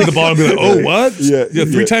to look at the bottom and be like, oh, what? Yeah,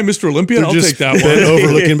 3-time Mr. Olympian? I'll take that one.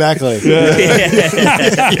 Over looking back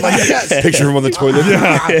Picture him on the toilet.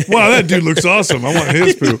 Yeah. Wow, that dude looks awesome. I want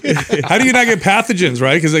his poop. How do you not get pathogens,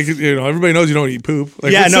 right? Because everybody knows you don't eat poop.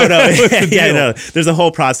 There's a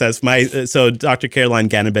whole process. So Dr. Caroline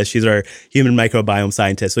Ganabis, she's our human microbiome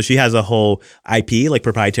scientist. So she has a whole IP,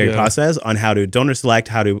 proprietary process on how to donor select,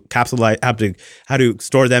 how to capsulize, how to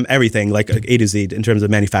store them, everything A to Z in terms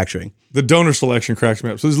of manufacturing. The donor selection cracks me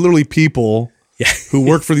up. So there's literally people who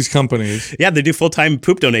work for these companies. Yeah, they do full-time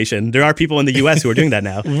poop donation. There are people in the U.S. who are doing that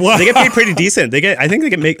now. Wow. They get paid pretty decent. I think they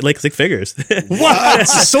can make 6 figures. What?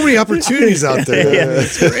 So many opportunities out there. Yeah.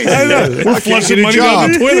 It's crazy. I know. We're flushing money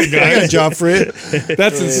down the toilet, I got a guys. job for it.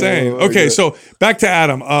 That's insane. Okay, so back to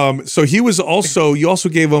Adam. So you also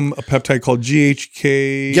gave him a peptide called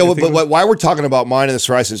GHK. Yeah, but why we're talking about mine and the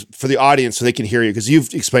psoriasis for the audience so they can hear you, because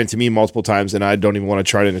you've explained to me multiple times and I don't even want to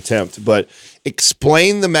try to attempt, but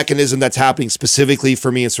explain the mechanism that's happening specifically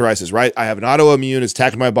for me in psoriasis, right? I have an autoimmune, it's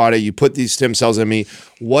attacking my body, you put these stem cells in me.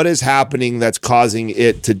 What is happening that's causing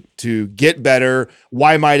it to get better?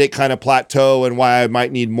 Why might it kind of plateau and why I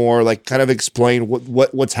might need more? Kind of explain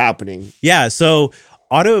what's happening. Yeah, so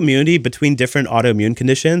autoimmunity, between different autoimmune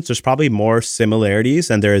conditions, there's probably more similarities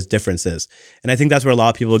than there is differences. And I think that's where a lot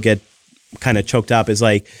of people get kind of choked up, is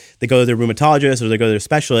they go to their rheumatologist or they go to their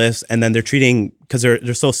specialist, and then they're treating, because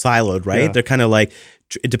they're so siloed, right? Yeah. They're kind of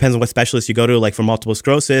it depends on what specialist you go to. For multiple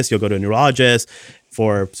sclerosis, you'll go to a neurologist.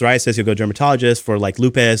 For psoriasis, you'll go to a dermatologist. For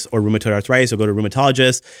lupus or rheumatoid arthritis, you'll go to a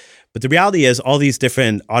rheumatologist. But the reality is all these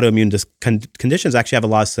different autoimmune conditions actually have a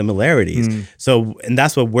lot of similarities. So, and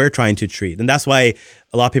that's what we're trying to treat. And that's why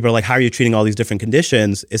a lot of people are how are you treating all these different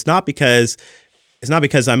conditions? It's not because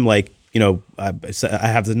I'm I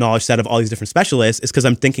have the knowledge set of all these different specialists. It's because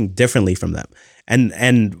I'm thinking differently from them.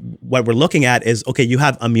 And what we're looking at is, okay, you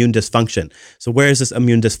have immune dysfunction. So where is this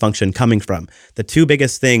immune dysfunction coming from? The 2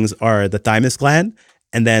 biggest things are the thymus gland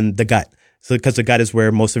and then the gut. So because the gut is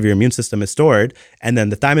where most of your immune system is stored, and then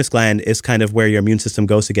the thymus gland is kind of where your immune system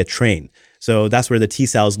goes to get trained. So that's where the T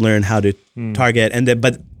cells learn how to target.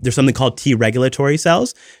 But there's something called T regulatory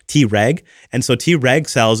cells, Treg. And so Treg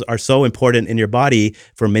cells are so important in your body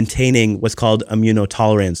for maintaining what's called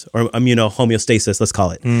immunotolerance or immunohomeostasis, let's call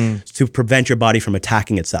it, to prevent your body from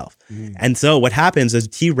attacking itself. And so what happens is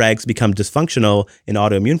Tregs become dysfunctional in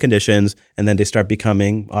autoimmune conditions, and then they start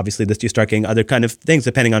becoming, obviously, you start getting other kind of things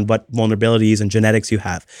depending on what vulnerabilities and genetics you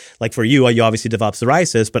have. For you obviously develop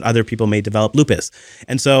psoriasis, but other people may develop lupus.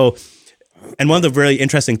 And one of the really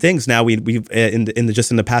interesting things now we've in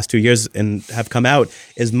the past 2 years and have come out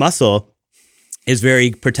is muscle is very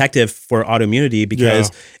protective for autoimmunity because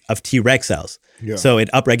of Treg cells. Yeah. So it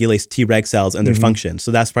upregulates Treg cells and their function. So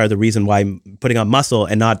that's part of the reason why putting on muscle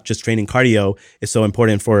and not just training cardio is so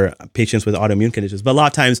important for patients with autoimmune conditions. But a lot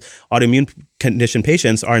of times autoimmune condition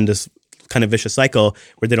patients are in this kind of vicious cycle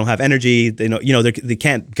where they don't have energy. They they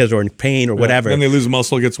can't because they're in pain or whatever. Then they lose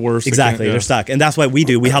muscle, it gets worse. Exactly. They're stuck. And that's what we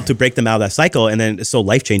do. We help to break them out of that cycle, and then it's so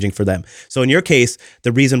life-changing for them. So in your case,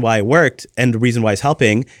 the reason why it worked and the reason why it's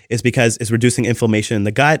helping is because it's reducing inflammation in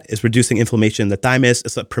the gut, it's reducing inflammation in the thymus,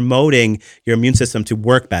 it's promoting your immune system to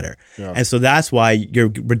work better. Yeah. And so that's why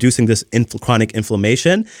you're reducing this chronic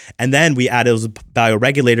inflammation. And then we add those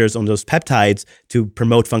bioregulators on those peptides to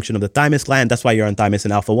promote function of the thymus gland. That's why you're on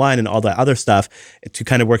thymosin alpha-1 and all that other stuff to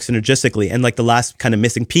kind of work synergistically. And like the last kind of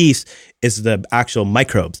missing piece is the actual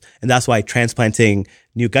microbes. And that's why transplanting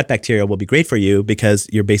new gut bacteria will be great for you, because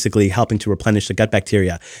you're basically helping to replenish the gut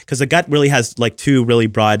bacteria. Because the gut really has like two really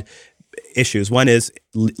broad issues. One is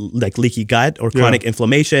like leaky gut or chronic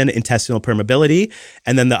inflammation, intestinal permeability.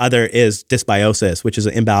 And then the other is dysbiosis, which is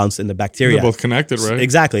an imbalance in the bacteria. They're both connected, right?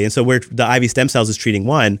 Exactly. And so the IV stem cells is treating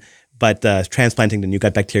one, but transplanting the new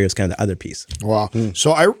gut bacteria is kind of the other piece. Wow.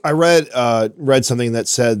 So I read something that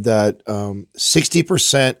said that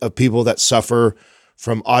 60% of people that suffer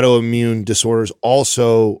from autoimmune disorders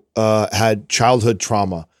also had childhood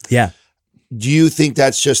trauma. Yeah. Do you think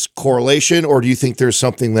that's just correlation, or do you think there's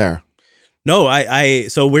something there? No,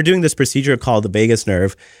 so we're doing this procedure called the vagus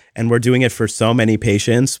nerve, and we're doing it for so many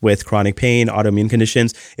patients with chronic pain, autoimmune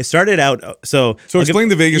conditions. It started out, so explain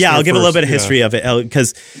the vagus nerve. Yeah, I'll give first. A little bit of history of it,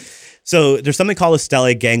 because so there's something called a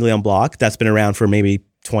stellate ganglion block that's been around for maybe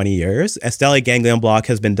 20 years. A stellate ganglion block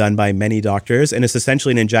has been done by many doctors, and it's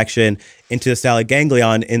essentially an injection into the stellate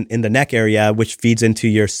ganglion in the neck area, which feeds into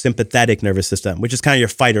your sympathetic nervous system, which is kind of your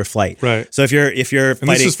fight or flight. Right. So if you're and fighting,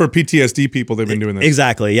 this is for PTSD people, they've been doing this.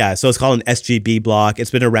 Exactly, yeah. So it's called an SGB block.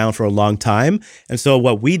 It's been around for a long time. And so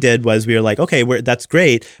what we did was we were like, okay, that's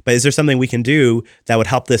great, but is there something we can do that would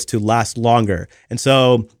help this to last longer? And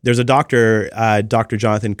so there's a doctor, Dr.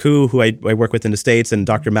 Jonathan Koo, who I work with in the States, and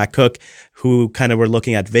Dr. Matt Cook, who kind of were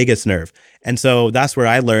looking at vagus nerve. And so that's where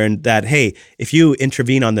I learned that, hey, if you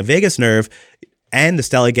intervene on the vagus nerve and the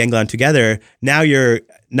stellate ganglion together, now you're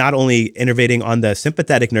not only innervating on the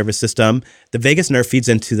sympathetic nervous system, the vagus nerve feeds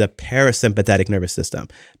into the parasympathetic nervous system.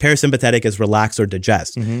 Parasympathetic is relax or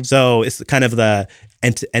digest. Mm-hmm. So it's kind of the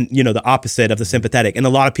opposite of the sympathetic. And a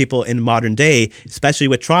lot of people in modern day, especially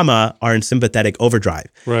with trauma, are in sympathetic overdrive.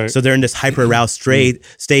 Right. So they're in this hyper-aroused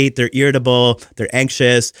state. They're irritable. They're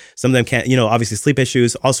anxious. Some of them can't, obviously sleep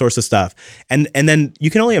issues, all sorts of stuff. And then you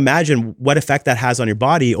can only imagine what effect that has on your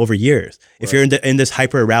body over years. If you're in this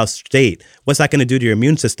hyper-aroused state, what's that going to do to your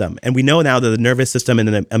immune system? And we know now that the nervous system and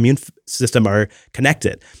the immune system are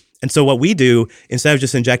connected. And so what we do, instead of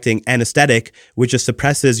just injecting anesthetic, which just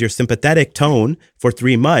suppresses your sympathetic tone for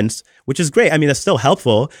 3 months, which is great. I mean, that's still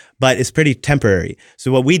helpful, but it's pretty temporary.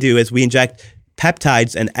 So what we do is we inject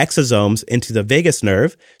peptides and exosomes into the vagus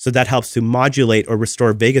nerve. So that helps to modulate or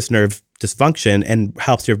restore vagus nerve dysfunction and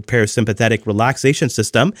helps your parasympathetic relaxation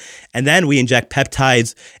system. And then we inject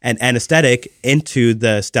peptides and anesthetic into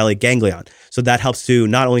the stellate ganglion. So that helps to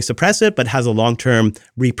not only suppress it, but has a long-term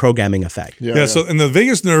reprogramming effect. Yeah. So, and the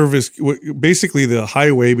vagus nerve is basically the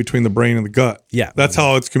highway between the brain and the gut. Yeah. That's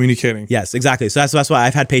how it's communicating. Yes, exactly. So that's why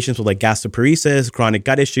I've had patients with like gastroparesis, chronic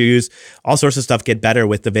gut issues, all sorts of stuff get better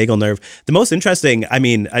with the vagal nerve. The most interesting,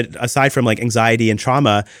 aside from like anxiety and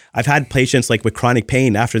trauma, I've had patients like with chronic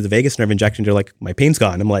pain after the vagus nerve injection. They're like, my pain's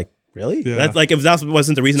gone. I'm like, really? Yeah. That's like, if that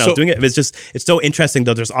wasn't the reason I was doing it, it's so interesting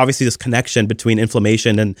though. There's obviously this connection between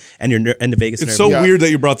inflammation and the vagus nerve. It's so weird that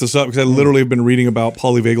you brought this up, because I literally have been reading about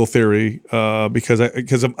polyvagal theory because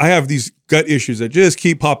I have these gut issues that just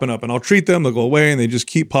keep popping up, and I'll treat them, they'll go away, and they just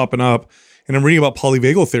keep popping up. And I'm reading about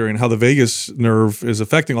polyvagal theory and how the vagus nerve is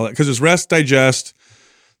affecting all that, because there's rest, digest,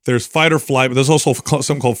 there's fight or flight, but there's also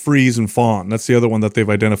something called freeze and fawn. That's the other one that they've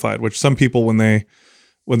identified, which some people, when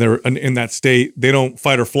they're in that state, they don't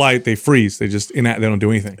fight or flight, they freeze. They just they don't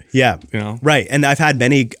do anything. Yeah. Right. And I've had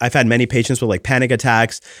many patients with like panic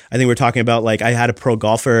attacks. I think we're talking about, like, I had a pro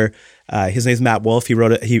golfer, his name's Matt Wolf. He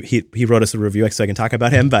wrote us a review, so I can talk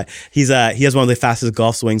about him, but he has one of the fastest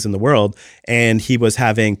golf swings in the world, and he was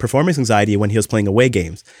having performance anxiety when he was playing away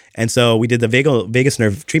games. And so we did the vagus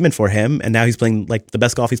nerve treatment for him, and now he's playing like the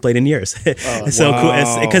best golf he's played in years. So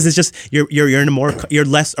cool, because it's just you're in a more, you're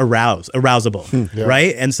less arousable,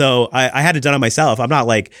 right? And so I had it done on myself. I'm not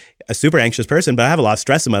like a super anxious person, but I have a lot of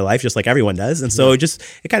stress in my life, just like everyone does. And so it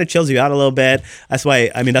kind of chills you out a little bit. That's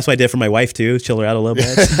why I did it for my wife too, chill her out a little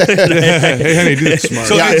bit. Hey, honey, do this smart.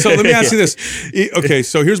 So let me ask you this. Okay,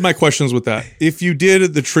 so here's my questions with that. If you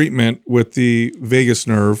did the treatment with the vagus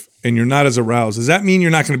nerve and you're not as aroused, does that mean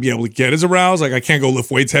you're not going to be able to get as aroused? Like I can't go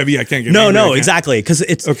lift weights heavy. I can't get No, exactly. Because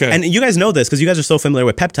it's okay. And you guys know this because you guys are so familiar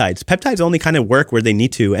with peptides. Peptides only kind of work where they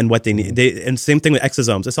need to and what they need. And same thing with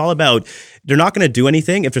exosomes. It's all about they're not going to do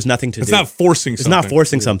anything if there's nothing to do. It's not forcing something. It's not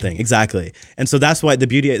forcing something. Exactly. And so that's why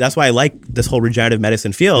that's why I like this whole regenerative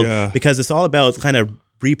medicine field because it's all about kind of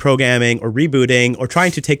reprogramming or rebooting or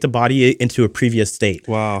trying to take the body into a previous state.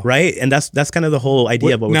 Wow. Right? And that's kind of the whole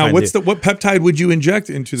idea of what we're trying to do. What peptide would you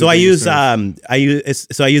inject into the So I use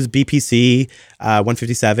BPC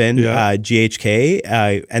 157, GHK,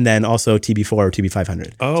 and then also TB4 or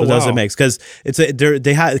TB500. Oh, so those are mixed because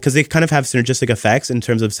they kind of have synergistic effects in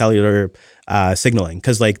terms of cellular signaling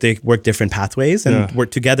because like they work different pathways and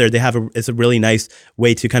work together. It's a really nice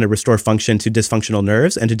way to kind of restore function to dysfunctional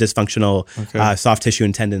nerves and to dysfunctional soft tissue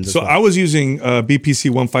and tendons. So as well. I was using BPC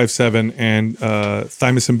 157 and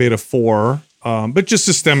thymosin beta 4, but just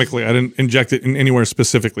systemically. I didn't inject it in anywhere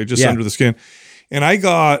specifically, just under the skin, and I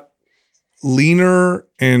got leaner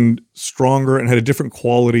and stronger and had a different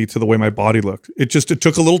quality to the way my body looked. It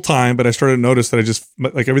took a little time, but I started to notice that I just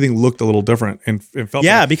like everything looked a little different and felt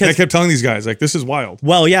because I kept telling these guys like this is wild.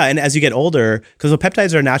 Well, yeah, and as you get older, because the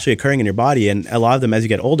peptides are naturally occurring in your body, and a lot of them as you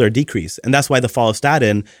get older decrease, and that's why the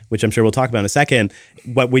follistatin, which I'm sure we'll talk about in a second,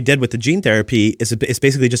 what we did with the gene therapy is it's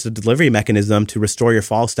basically just a delivery mechanism to restore your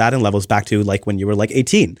follistatin levels back to like when you were like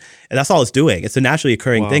 18, and that's all it's doing. It's a naturally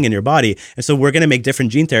occurring thing in your body, and so we're going to make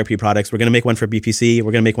different gene therapy products. We're going to make one for BPC.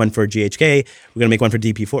 We're going to make one for GHK. We're going to make one for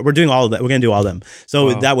DP4. We're doing all of that. We're going to do all of them.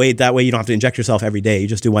 So that way you don't have to inject yourself every day. You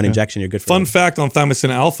just do one injection. You're good for Fun fact on thymosin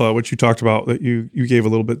alpha, which you talked about that you gave a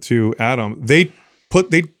little bit to Adam. They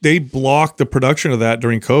blocked the production of that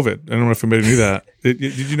during COVID. I don't know if anybody knew that. Did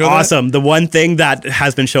you know that? Awesome. The one thing that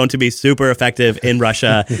has been shown to be super effective in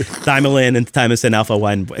Russia, thymolin and thymosin alpha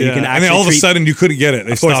 1. You can actually and then all of a sudden you couldn't get it.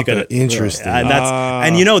 They stopped it. Interesting. And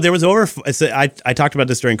there was I talked about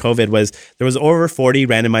this during COVID, there was over 40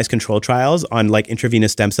 randomized control trials on like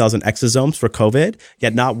intravenous stem cells and exosomes for COVID,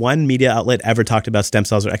 yet not one media outlet ever talked about stem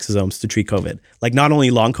cells or exosomes to treat COVID. Like not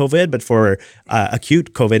only long COVID, but for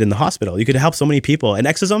acute COVID in the hospital. You could help so many people. And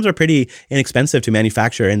exosomes are pretty inexpensive to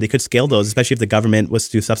manufacture, and they could scale those, especially if the government was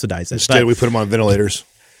to subsidize it. Instead, we put them on ventilators.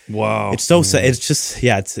 Wow. It's so it's just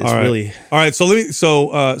it's really all right. So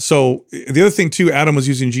so the other thing too, Adam was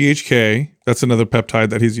using GHK. That's another peptide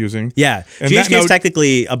that he's using. Yeah, and GHK is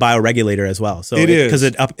technically a bioregulator as well. So it is because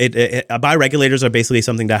bioregulators are basically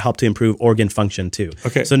something that help to improve organ function too.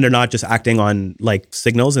 Okay, so they're not just acting on like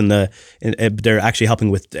signals they're actually helping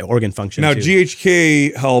with organ function. Now too.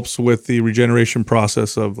 GHK helps with the regeneration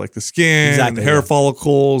process of like the skin, and the hair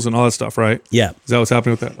follicles, and all that stuff, right? Yeah, is that what's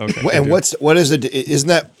happening with that? Okay, and what is it? Isn't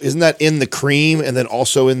that in the cream and then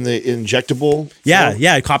also in the injectable?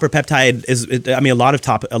 Yeah. Copper peptide is.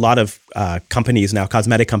 A lot of companies now,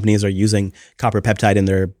 cosmetic companies, are using copper peptide in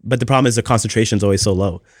their. But the problem is the concentration is always so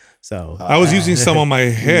low. So I was using some on my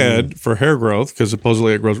head for hair growth because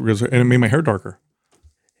supposedly it grows and it made my hair darker.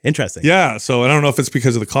 Interesting. Yeah, so I don't know if it's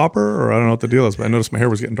because of the copper or I don't know what the deal is, but I noticed my hair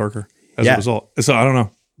was getting darker as a result. So I don't know.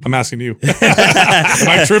 I'm asking you. Am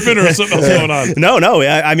I tripping or something else going on? No.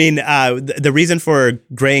 I mean, the reason for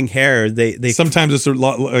graying hair, they sometimes it's a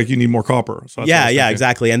lot like you need more copper. So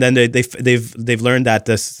exactly. And then they've learned that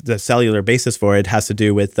the cellular basis for it has to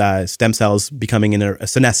do with stem cells becoming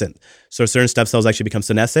senescent. So certain stem cells actually become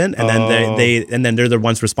senescent, and then they're the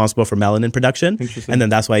ones responsible for melanin production, and then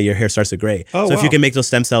that's why your hair starts to gray. If you can make those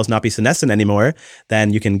stem cells not be senescent anymore,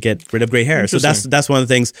 then you can get rid of gray hair. So that's one of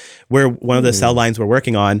the things where one of the cell lines we're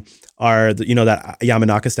working on are that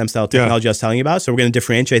Yamanaka stem cell technology I was telling you about. So we're going to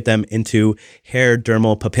differentiate them into hair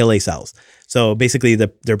dermal papillae cells. So basically the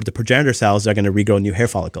progenitor cells are going to regrow new hair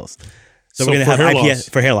follicles. So we're going to have IPS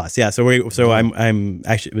for hair loss. Yeah. I'm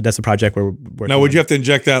actually, that's a project we're working now, would you have to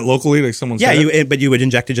inject that locally like someone's head? But you would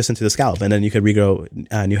inject it just into the scalp and then you could regrow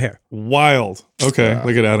new hair. Wild. Okay.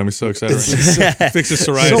 Look at Adam. He's so excited. Fixes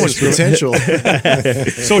psoriasis. So much potential.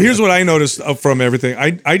 So here's what I noticed from everything.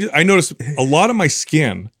 I noticed a lot of my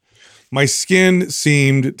skin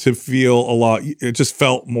seemed to feel it just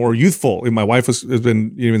felt more youthful. And my wife has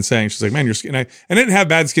been even saying, she's like, man, your skin, I didn't have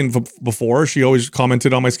bad skin before. She always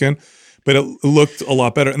commented on my skin, but it looked a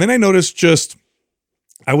lot better. And then I noticed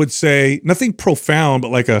I would say nothing profound,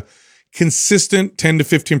 but like a consistent 10 to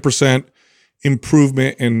 15%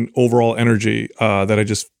 improvement in overall energy that I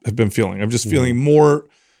just have been feeling. I'm just feeling more,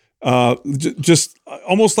 just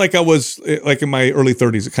almost like I was like in my early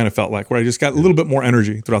 30s. It kind of felt like where I just got a little bit more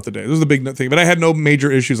energy throughout the day. This was the big thing, but I had no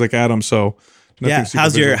major issues like Adam. So Nothing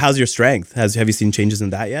super How's your strength? Have you seen changes in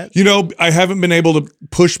that yet? You know, I haven't been able to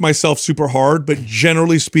push myself super hard, but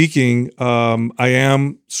generally speaking, I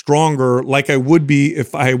am stronger like I would be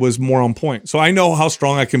if I was more on point. So I know how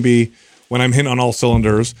strong I can be when I'm hitting on all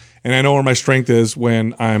cylinders, and I know where my strength is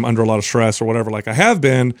when I'm under a lot of stress or whatever, like I have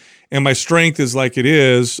been, and my strength is like it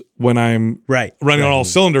is when I'm running on all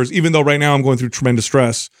cylinders, even though right now I'm going through tremendous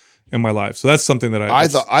stress in my life. So that's something that I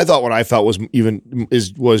thought what I felt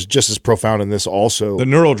was just as profound in this also. The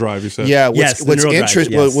neural drive, you said. Yeah.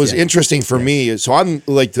 What's interesting for me is, so I'm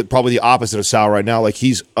like probably the opposite of Sal right now. Like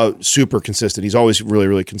he's super consistent. He's always really,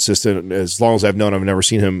 really consistent. As long as I've known, I've never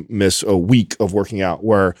seen him miss a week of working out,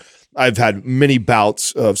 where I've had many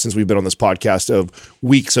bouts since we've been on this podcast of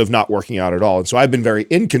weeks of not working out at all. And so I've been very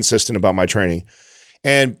inconsistent about my training.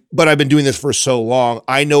 But I've been doing this for so long.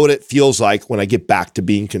 I know what it feels like when I get back to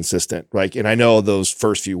being consistent. Like, and I know those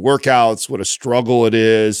first few workouts, what a struggle it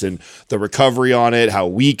is, and the recovery on it, how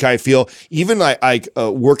weak I feel. Even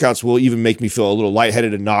workouts will even make me feel a little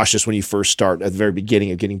lightheaded and nauseous when you first start at the very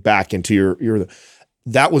beginning of getting back into your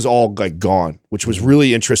that was all like gone, which was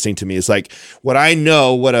really interesting to me. It's like what I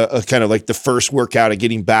know, what a kind of like the first workout of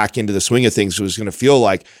getting back into the swing of things was going to feel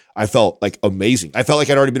like. I felt like amazing. I felt like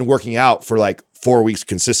I'd already been working out for like 4 weeks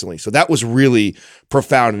consistently. So that was really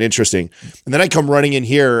profound and interesting. And then I come running in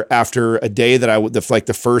here after a day that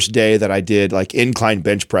the first day that I did like incline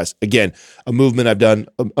bench press. Again, a movement I've done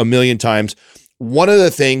a million times. One of the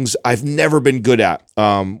things I've never been good at,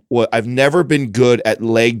 I've never been good at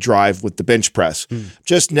leg drive with the bench press.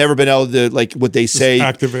 Just never been able to, like what they say,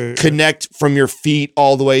 connect from your feet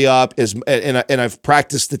all the way up. And I've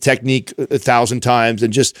practiced the technique 1,000 times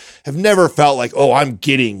and just have never felt like, oh, I'm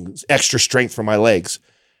getting extra strength from my legs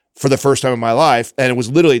for the first time in my life. And it was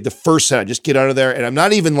literally the first set. I just get under there and I'm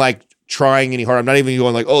not even like trying any hard. I'm not even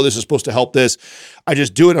going like, oh, this is supposed to help this. I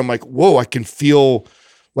just do it. I'm like, whoa, I can feel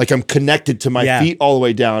like I'm connected to my feet all the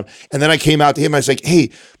way down. And then I came out to him. I was like,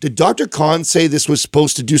 hey, did Dr. Khan say this was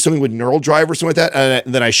supposed to do something with neural drive or something like that?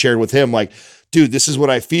 And then I shared with him like, dude, this is what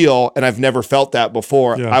I feel. And I've never felt that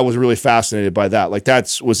before. Yeah. I was really fascinated by that. Like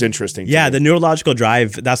was interesting. Yeah. The neurological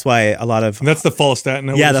drive. That's why a lot of. And that's the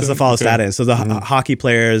follistatin. Yeah. That's the follistatin. Okay. So the hockey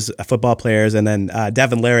players, football players, and then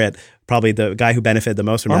Devin Larratt, probably the guy who benefited the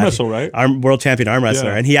most from arm wrestle, right? World champion arm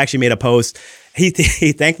wrestler. Yeah. And he actually made a post.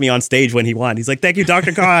 He thanked me on stage when he won. He's like, "Thank you,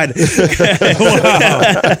 Dr. Khan." Which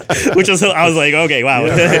was, I was like, okay, wow,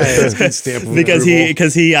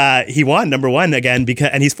 because he won number one again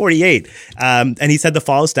and he's 48. And he said the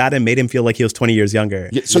follistatin made him feel like he was 20 years younger.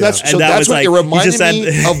 Yeah, so that's what it reminded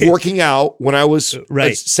me of working out when I was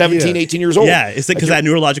 17, 18 years old. Yeah, it's because that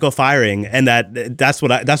neurological firing, and that's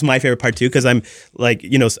my favorite part too. Because I'm like,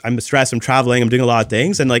 I'm stressed, I'm traveling, I'm doing a lot of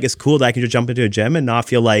things, and like it's cool that I can just jump into a gym and not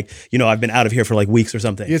feel like I've been out of here for like weeks or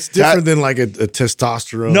something. It's different than like a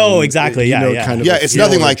testosterone. No, exactly. Kind of it's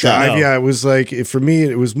nothing like that. No. Yeah, it was like for me,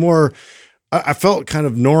 it was more. I felt kind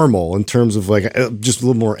of normal in terms of like just a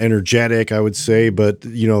little more energetic, I would say. But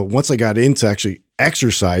once I got into actually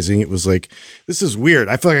exercising, it was like, this is weird.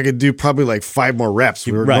 I feel like I could do probably like 5 more reps.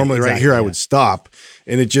 Normally right here, I would stop.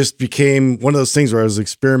 And it just became one of those things where I was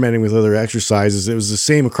experimenting with other exercises. It was the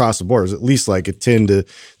same across the board. It was at least like a 10 to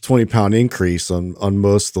 20 pound increase on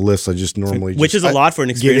most of the lifts I just normally Which is a lot for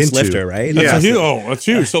an experienced lifter, right? Yeah. That's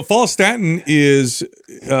huge. So follistatin is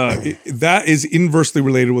that is inversely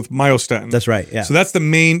related with myostatin. That's right. Yeah. So that's the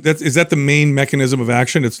main is that the main mechanism of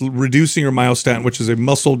action? It's reducing your myostatin, which is a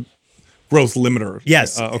muscle growth limiter.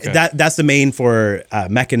 Yes. Okay. That's the main for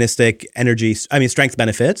mechanistic strength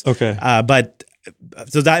benefits. Okay. But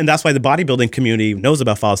that's why the bodybuilding community knows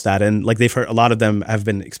about follistatin. Like they've heard, a lot of them have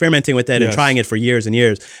been experimenting with it and trying it for years and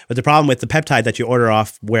years. But the problem with the peptide that you order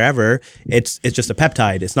off wherever, it's just a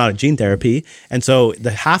peptide. It's not a gene therapy. And so the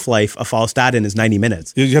half-life of follistatin is 90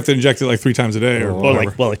 minutes. You have to inject it like 3 times a day or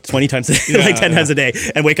whatever. like 20 times a day, like 10 times a day,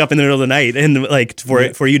 and wake up in the middle of the night and like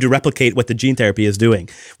for you to replicate what the gene therapy is doing,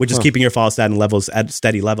 which is keeping your follistatin levels at a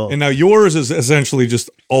steady level. And now yours is essentially it's just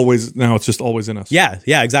always in us.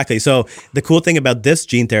 Yeah, exactly. So the cool thing about this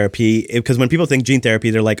gene therapy, because when people think gene therapy,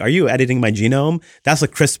 they're like, are you editing my genome? That's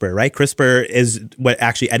like CRISPR, right? CRISPR is what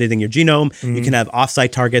actually editing your genome. Mm-hmm. You can have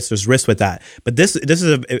off-site targets. There's risk with that. But this is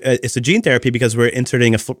it's a gene therapy because we're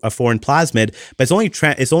inserting a foreign plasmid, but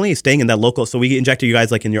it's only staying in that local. So we injected you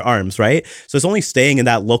guys like in your arms, right? So it's only staying in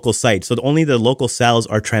that local site. So only the local cells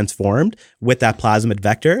are transformed with that plasmid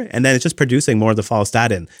vector, and then it's just producing more of the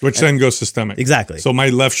follistatin, which then goes systemic. Exactly. So my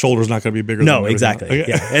left shoulder is not going to be bigger. No, exactly. Okay.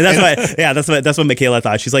 Yeah, and that's that's what Michaela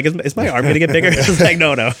thought. She's like, is my arm going to get bigger? I was like,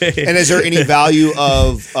 no. And is there any value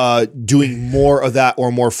of doing more of that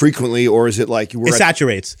or more frequently, or is it like it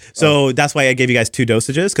saturates? So that's why I gave you guys 2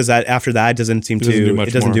 dosages, because after that it doesn't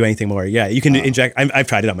do anything more. Yeah, you can inject. I've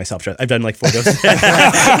tried it on myself. I've done like 4 doses.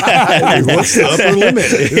 What's the upper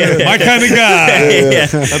limit? My kind of guy.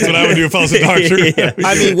 That's what I would do if I was a doctor.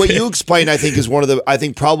 I mean, what you explained, I think, is one of the. I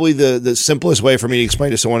think probably the simplest way for me to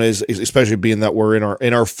explain to someone is especially being that we're in our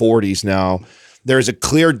 40s now. There's a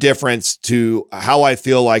clear difference to how I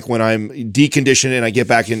feel like when I'm deconditioned and I get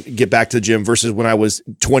back to the gym versus when I was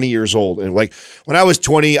 20 years old. And like when I was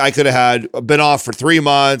 20, I could have been off for 3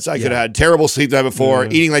 months. I could have had terrible sleep the night before,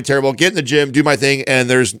 eating like terrible, get in the gym, do my thing,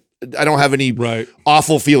 and I don't have any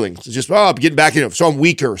awful feelings. It's just I'm getting back in it. So I'm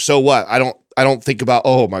weaker. So what? I don't think about,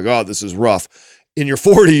 oh my God, this is rough. In your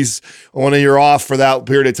 40s, when you're off for that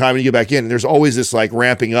period of time and you get back in, there's always this like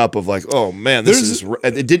ramping up of like, oh man,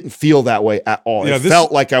 it didn't feel that way at all. It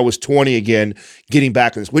felt like I was 20 again, getting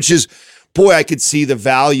back to this, which is, boy, I could see the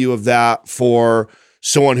value of that for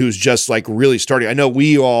someone who's just like really starting. I know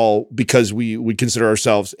we all, because we consider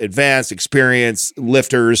ourselves advanced, experienced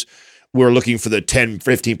lifters, we're looking for the 10,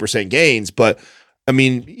 15% gains, but I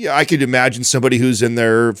mean, I could imagine somebody who's in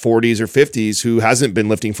their 40s or 50s who hasn't been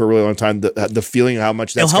lifting for a really long time, the feeling of how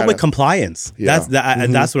much that's it'll help with compliance. Yeah.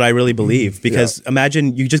 That's what I really believe, because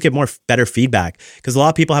imagine you just get better feedback, because a lot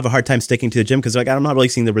of people have a hard time sticking to the gym because like, I'm not really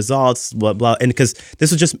seeing the results, blah, blah. And because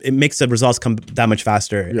it makes the results come that much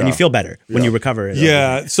faster and you feel better when you recover.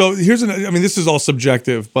 Yeah. So this is all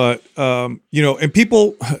subjective, but, and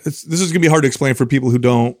people, this is going to be hard to explain for people who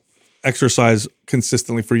don't exercise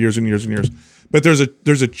consistently for years and years and years. But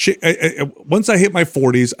once I hit my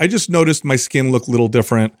 40s, I just noticed my skin looked a little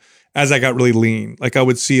different as I got really lean. Like I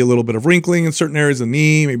would see a little bit of wrinkling in certain areas of the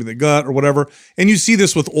knee, maybe the gut or whatever. And you see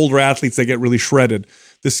this with older athletes that get really shredded.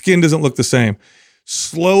 The skin doesn't look the same.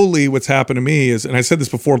 Slowly, what's happened to me is, and I said this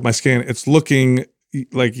before with my skin, it's looking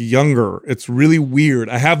like younger. It's really weird.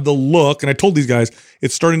 I have the look, and I told these guys,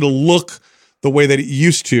 it's starting to look the way that it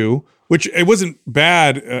used to, which it wasn't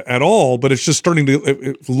bad at all, but it's just starting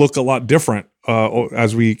to look a lot different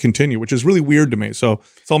as we continue, which is really weird to me. So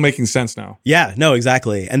it's all making sense now. Yeah, no,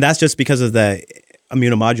 exactly. And that's just because of the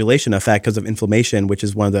immunomodulation effect because of inflammation, which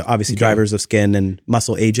is one of the obviously drivers of skin and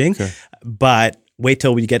muscle aging. Okay. But wait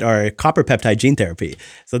till we get our copper peptide gene therapy.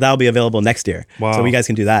 So that'll be available next year. Wow. So you guys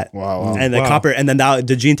can do that. Wow. And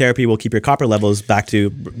the gene therapy will keep your copper levels back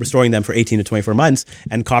to restoring them for 18 to 24 months.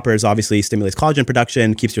 And copper is obviously stimulates collagen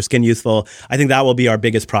production, keeps your skin youthful. I think that will be our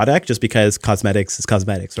biggest product just because cosmetics is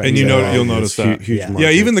cosmetics, right? And you'll notice that.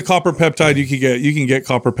 Yeah, even the copper peptide, you can get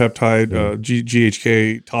copper peptide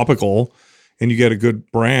GHK topical and you get a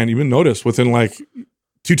good brand. Even notice within like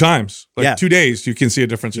 2 times, 2 days, you can see a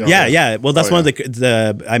difference. Yeah. Well, that's one of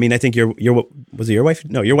the. I mean, I think was it your wife?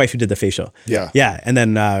 No, your wife who did the facial. Yeah. And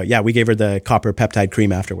then we gave her the copper peptide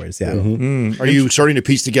cream afterwards. Yeah. Are you starting to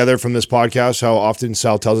piece together from this podcast how often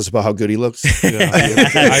Sal tells us about how good he looks? Yeah.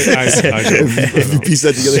 I piece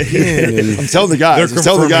that together. I'm telling the guys.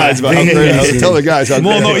 Tell the guys about how great. Tell the guys.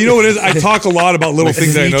 Well, no, you know what it is? I talk a lot about little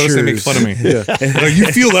things that I notice. They make fun of me. Yeah. Like, you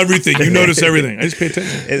feel everything. You notice everything. I just pay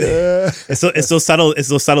attention. It's so subtle.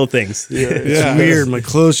 It's those subtle things. It's weird. My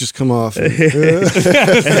clothes just come off. Face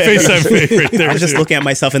I made right there. I was just looking at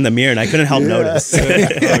myself in the mirror and I couldn't help notice.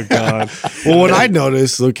 Oh God. Well, what I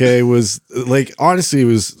noticed, was like, honestly, it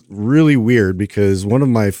was really weird because one of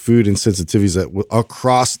my food insensitivities that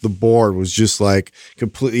across the board was just like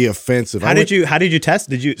completely offensive. How did you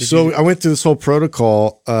test? I went through this whole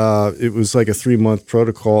protocol. It was like a 3-month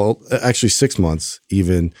protocol, actually 6 months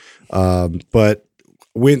even. But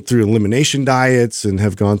went through elimination diets and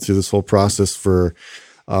have gone through this whole process for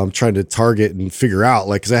trying to target and figure out,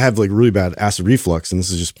 like, because I have like really bad acid reflux, and this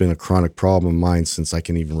has just been a chronic problem of mine since I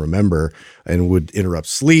can even remember, and would interrupt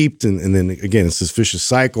sleep. And then again, it's this vicious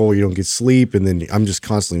cycle. You don't get sleep, and then I'm just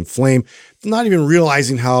constantly inflamed, not even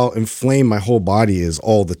realizing how inflamed my whole body is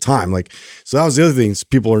all the time. Like, so that was the other things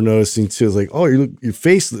people are noticing too. Is like, oh, your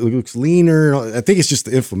face looks leaner. I think it's just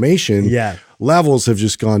the inflammation levels have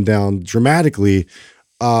just gone down dramatically.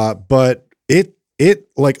 But it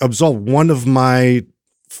like absolved one of my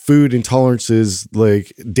food intolerances,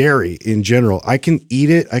 like dairy in general. I can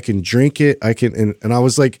eat it, I can drink it, and I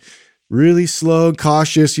was like really slow,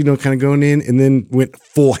 cautious, kind of going in, and then went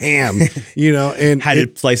full ham, and had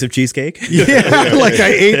a slice of cheesecake. Yeah, like I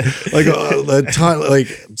ate like a ton, like,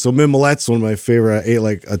 so Mimelette's one of my favorite. I ate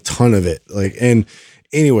like a ton of it. Like, and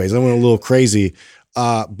anyways, I went a little crazy,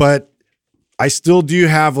 but I still do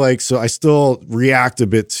have so I still react a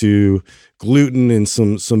bit to gluten and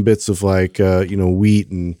some bits of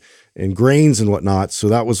wheat and grains and whatnot. So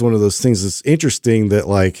that was one of those things that's interesting that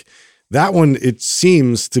like that one, it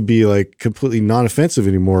seems to be like completely non-offensive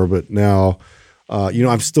anymore, but now,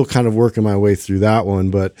 I'm still kind of working my way through that one,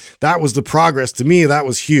 but that was the progress to me. That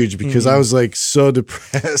was huge because I was like so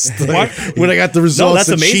depressed when I got the results. That's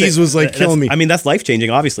the amazing. Cheese was like killing me. I mean, that's life changing.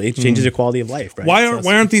 Obviously, it changes your quality of life. Right? Why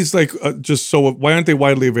aren't these like why aren't they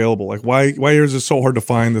widely available? Like why is it so hard to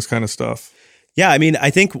find this kind of stuff? Yeah, I mean,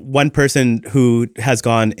 I think one person who has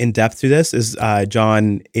gone in depth through this is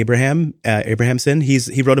John Abrahamson.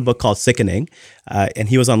 He wrote a book called Sickening, and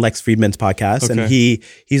he was on Lex Friedman's podcast. Okay. And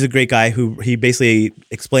he's a great guy who he basically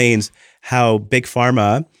explains how big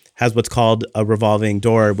pharma has what's called a revolving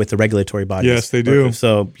door with the regulatory bodies. Yes, they do.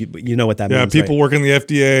 So you know what that means. Yeah, people right? work in the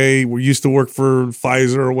FDA. We used to work for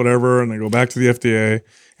Pfizer or whatever, and they go back to the FDA,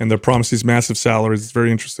 and they're promised these massive salaries. It's very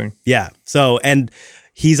interesting. Yeah. So, and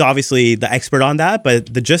he's obviously the expert on that,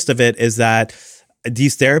 but the gist of it is that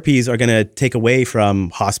these therapies are going to take away from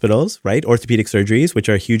hospitals, right? Orthopedic surgeries, which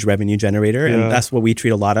are a huge revenue generator. Yeah. And that's what we treat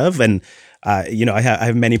a lot of. And, I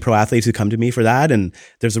have many pro athletes who come to me for that. And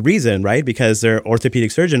there's a reason, right? Because they're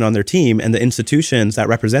orthopedic surgeon on their team, and the institutions that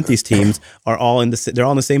represent these teams are all they're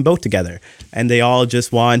all in the same boat together. And they all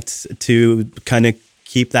just want to kind of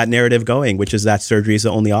keep that narrative going, which is that surgery is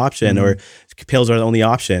the only option or pills are the only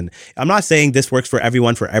option. I'm not saying this works for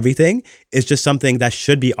everyone for everything. It's just something that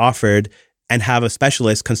should be offered and have a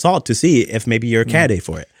specialist consult to see if maybe you're a candidate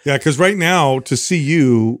for it. Yeah, because right now to see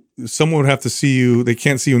you, someone would have to see you. They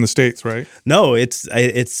can't see you in the States, right? No, it's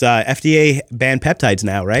FDA banned peptides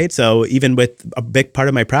now, right? So even with a big part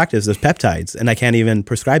of my practice is peptides, and I can't even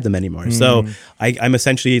prescribe them anymore. So I'm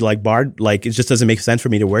essentially like barred. Like it just doesn't make sense for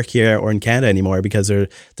me to work here or in Canada anymore because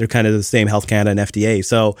they're kind of the same, Health Canada and FDA.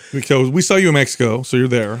 So Because we saw you in Mexico, so you're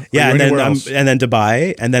there. yeah, Are and you then anywhere else? and then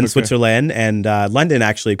Dubai, and then Switzerland and London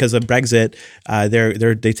actually because of Brexit,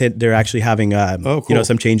 they're actually having cool.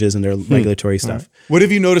 some changes in their regulatory stuff. What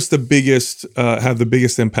have you noticed have the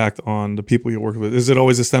biggest impact on the people you work with? Is it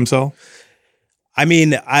always a stem cell? I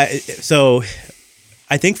mean, I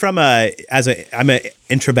think I'm an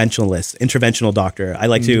interventional doctor. I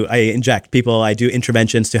like I inject people. I do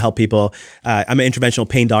interventions to help people. I'm an interventional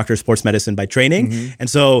pain doctor, sports medicine by training. And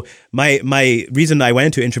so my reason I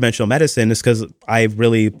went into interventional medicine is because I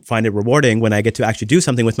really find it rewarding when I get to actually do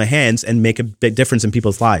something with my hands and make a big difference in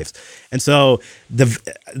people's lives. And so the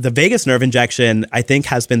vagus nerve injection, I think,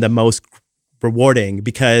 has been the most rewarding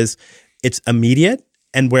because it's immediate.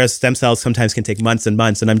 And whereas stem cells sometimes can take months and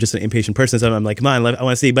months, and I'm just an impatient person, so I'm like, come on, I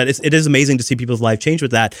want to see. But it is amazing to see people's lives change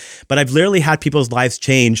with that. But I've literally had people's lives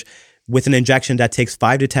change with an injection that takes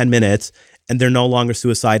 5 to 10 minutes, and they're no longer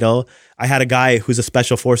suicidal. I had a guy who's a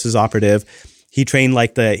special forces operative. He trained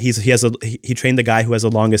he trained the guy who has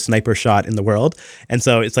the longest sniper shot in the world, and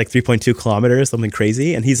so it's like 3.2 kilometers, something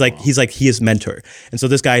crazy. And he's like his mentor. And so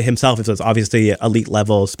this guy himself is obviously an elite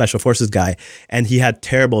level special forces guy, and he had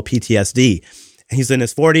terrible PTSD. He's in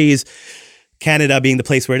his 40s, Canada being the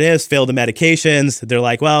place where it is, failed the medications. They're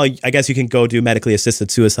like, well, I guess you can go do medically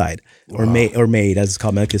assisted suicide or MAID, as it's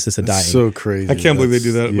called, medically assisted dying. So crazy. I can't believe they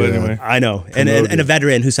do that, but anyway. I know. And a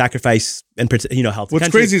veteran who sacrificed and health. What's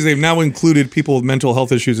crazy is they've now included people with mental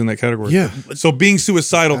health issues in that category. Yeah. So being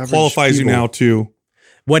suicidal Average qualifies you people. now to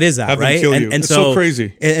What is that, have them right? kill you. And It's so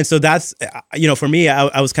crazy. And so that's, for me,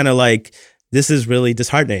 I was kind of like, this is really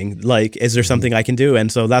disheartening. Like, is there something I can do?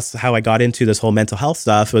 And so that's how I got into this whole mental health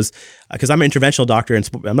stuff, was because I'm an interventional doctor and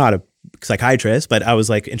I'm not a psychiatrist, but I was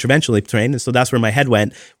like interventionally trained. And so that's where my head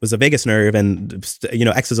went, was the vagus nerve and,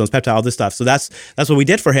 exosomes, peptide, all this stuff. So that's what we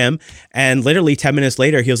did for him. And literally 10 minutes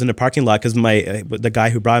later, he was in the parking lot because the guy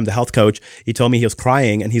who brought him, the health coach, he told me he was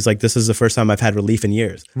crying. And he's like, this is the first time I've had relief in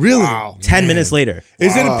years. Really? Wow. 10 minutes later.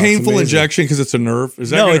 Is it a painful amazing. injection because it's a nerve? Is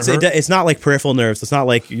that No, gonna it's hurt? it's not like peripheral nerves. It's not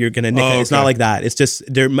like you're gonna nick it. It's not okay. like that. It's just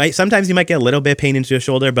sometimes you might get a little bit of pain into your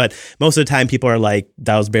shoulder, but most of the time people are like,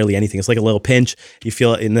 that was barely anything. It's like a little pinch. You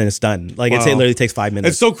feel it and then it's done. Like it literally takes 5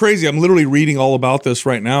 minutes. It's so crazy. I'm literally reading all about this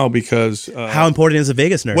right now because How important is the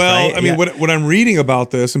vagus nerve? well, right? I mean, Yeah. what I'm reading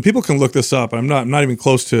about this, and people can look this up. I'm not even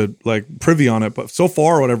close to like privy on it, but so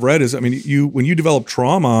far what I've read is, I mean, when you develop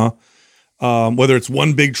trauma, whether it's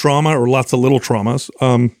one big trauma or lots of little traumas,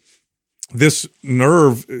 this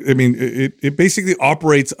nerve, I mean, it basically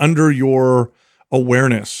operates under your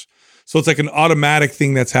awareness. So it's like an automatic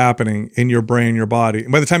thing that's happening in your brain, your body.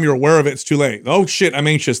 And by the time you're aware of it, it's too late. Oh shit, I'm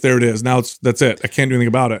anxious. There it is. Now that's it. I can't do anything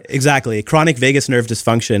about it. Exactly. Chronic vagus nerve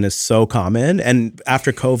dysfunction is so common, and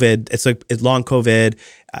after COVID, it's long COVID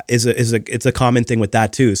it's a common thing with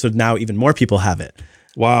that too. So now even more people have it.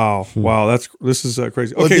 Wow. This is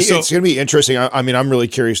crazy. Well, Okay, so it's going to be interesting. I mean, I'm really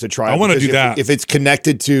curious to try. I wanna because do that. If it's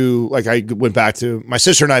connected to, like, I went back to my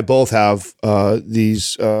sister and I both have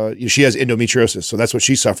these. She has endometriosis, so that's what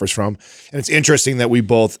she suffers from. And it's interesting that we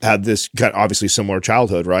both had this kind of obviously similar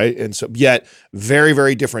childhood, right? And so, yet very,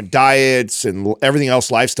 very different diets and everything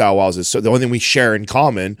else lifestyle wise. So the only thing we share in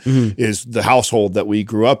common is the household that we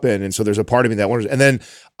grew up in. And so there's a part of me that wonders. And then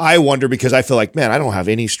I wonder, because I feel like, man, I don't have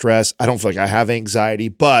any stress. I don't feel like I have anxiety.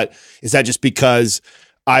 But is that just because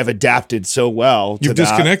I've adapted so well to You've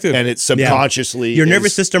disconnected. and it's subconsciously your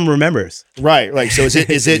nervous system remembers, right? Like, so is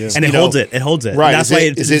it and it holds it. It holds it. Right? And that's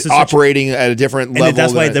Is it operating at a different level? And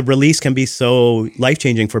that's why the release can be so life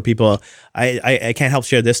changing for people. I can't help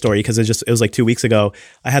share this story because it was like 2 weeks ago.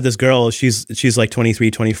 I had this girl. She's like 23,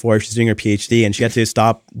 24. She's doing her PhD, and she had to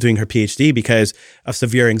stop doing her PhD because of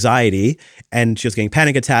severe anxiety, and she was getting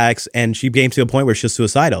panic attacks, and she came to a point where she was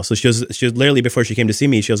suicidal. So she was literally, before she came to see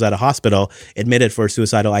me, she was at a hospital admitted for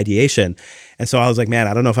suicidal ideation. And so I was like, man,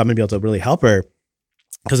 I don't know if I'm gonna be able to really help her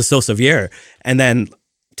because it's so severe. And then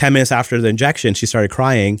 10 minutes after the injection, she started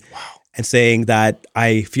crying and saying that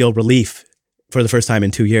I feel relief for the first time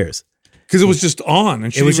in 2 years. because it was just on,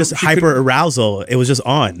 and It was just hyper arousal. It was just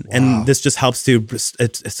on, and this just helps to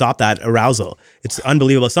stop that arousal. It's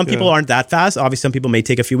unbelievable. Some people aren't that fast. Obviously, some people may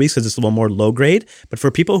take a few weeks because it's a little more low grade. But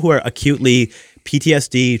for people who are acutely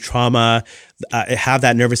PTSD, trauma, have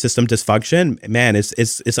that nervous system dysfunction, man,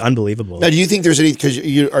 it's unbelievable. Now, do you think there's any, because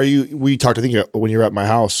we talked, I think when you were at my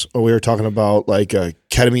house, we were talking about like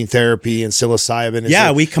ketamine therapy and psilocybin.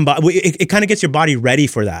 Yeah, we combine. It kind of gets your body ready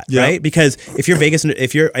for that, right? Because if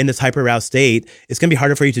you're in this hyper aroused state, it's going to be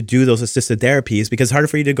harder for you to do those assisted therapies because it's harder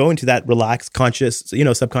for you to go into that relaxed, conscious,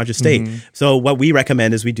 subconscious state. So what we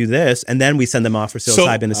recommend is we do this, and then we send them off for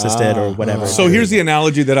psilocybin assisted or whatever. So here's the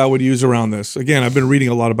analogy that I would use around this. Again, I've been reading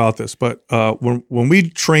a lot about this, but when we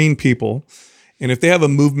train people, and if they have a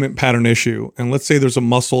movement pattern issue, and let's say there's a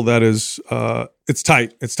muscle that is it's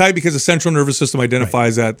tight because the central nervous system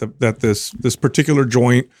identifies that this particular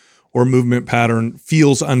joint or movement pattern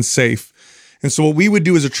feels unsafe. And so what we would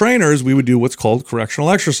do as a trainer is we would do what's called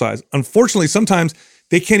correctional exercise. Unfortunately, sometimes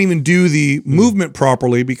they can't even do the movement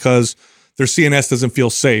properly because their CNS doesn't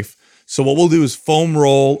feel safe. So what we'll do is foam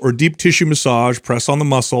roll or deep tissue massage, press on the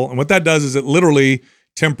muscle. And what that does is it literally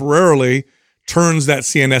temporarily turns that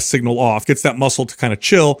CNS signal off, gets that muscle to kind of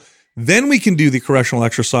chill. Then we can do the correctional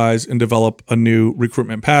exercise and develop a new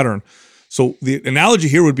recruitment pattern. So the analogy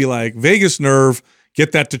here would be like vagus nerve,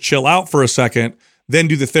 get that to chill out for a second, then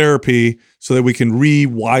do the therapy so that we can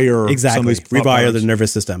rewire some of these rewire the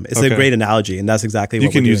nervous system. It's a great analogy, and that's exactly what you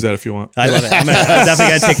can use that if you want. I love it. I'm definitely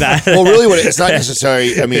going to take that. Well, really, it's not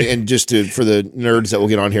necessary. I mean, and just for the nerds that will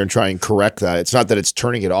get on here and try and correct that, it's not that it's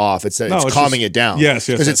turning it off. It's that it's calming it down. Yes.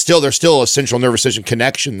 Because there's still a central nervous system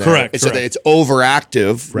connection there. Correct. It's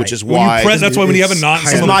overactive, which is why. That's why when you have a knot,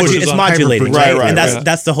 it's modulated, right? Right. And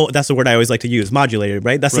that's the word I always like to use, modulated,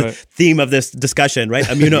 right? That's the theme of this discussion, right?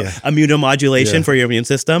 Immunomodulation for your immune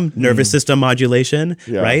system, nervous system modulation,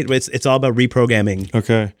 right? It's all about reprogramming.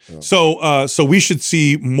 Okay. So we should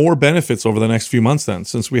see more benefits over the next few months then,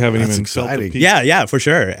 since we haven't even felt the peak. Yeah, for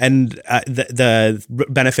sure. And the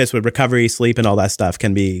benefits with recovery, sleep, and all that stuff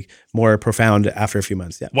can be more profound after a few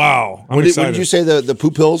months. Yeah. Wow. What did you say the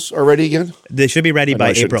poop pills are ready again? They should be ready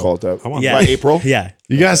by April. Call it that. By April? Yeah.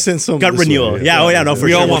 You guys send some gut renewal. No, for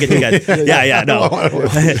sure. We'll get you guys. No.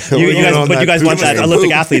 You guys want that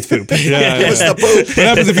Olympic athlete's poop. Give us the poop. What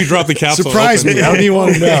happens if you drop the capsule? Surprise me. How do you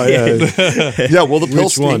want to know? Yeah, will the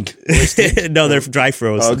pills stink? No, they're dry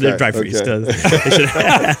froze. Okay, They're dry freeze. okay.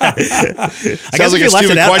 Sounds like a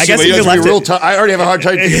stupid question, but you have to be real I already have a hard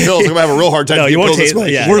time taking pills. I'm going to have a real hard time taking pills.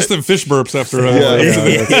 It's worse than fish burps after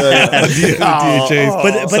DHA.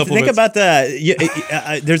 But think about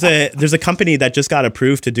there's a company that just got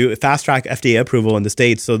approved to do fast track FDA approval in the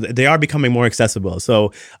States, so they are becoming more accessible.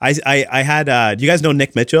 So I had do you guys know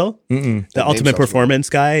Nick Mitchell, the Ultimate Performance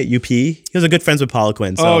guy, UP? He was a good friends with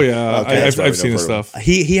Poliquin. So. Oh yeah, I've seen his stuff.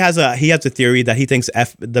 He has a theory that he thinks those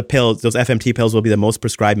FMT pills will be the most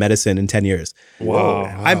prescribed medicine in 10 years. Wow.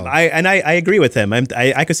 I agree with him.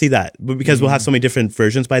 I could see that because we'll have so many different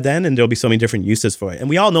versions by then, and there'll be so many different uses for it. And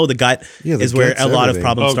we all know the gut is where a lot of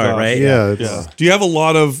problems start, right? Yeah. Do you have a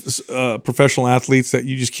lot of professional athletes treatments that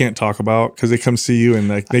you just can't talk about because they come see you and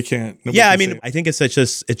like they can't. Yeah, I mean, I think it's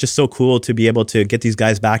just so cool to be able to get these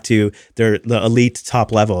guys back to the elite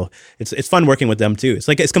top level. It's fun working with them too.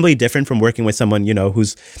 It's completely different from working with someone, you know,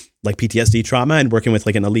 who's like PTSD trauma and working with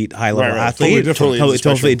like an elite high level athlete.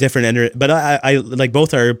 Totally different. But I like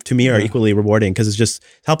both are to me are equally rewarding because it's just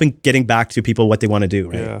getting back to people what they want to do.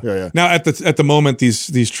 Right? Yeah. Now at the moment,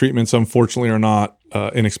 these treatments unfortunately are not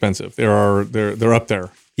inexpensive. They're up there.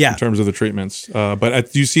 Yeah. In terms of the treatments.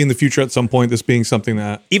 But do you see in the future at some point this being something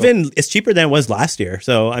that... it's cheaper than it was last year.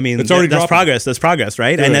 So, I mean, it's already that's progress. That's progress,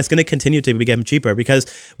 right? Good. And that's going to continue to become cheaper because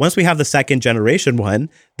once we have the second generation one,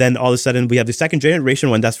 then all of a sudden we have the second generation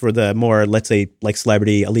one that's for the more, let's say, like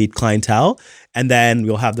celebrity elite clientele. And then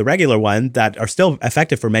we'll have the regular one that are still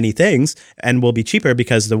effective for many things and will be cheaper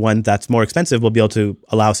because the one that's more expensive will be able to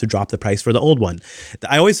allow us to drop the price for the old one.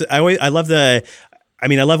 I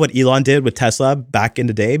love what Elon did with Tesla back in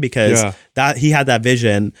the day because that he had that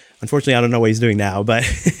vision. Unfortunately, I don't know what he's doing now, but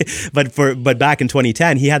but back in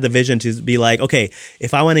 2010, he had the vision to be like, okay,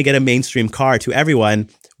 if I want to get a mainstream car to everyone,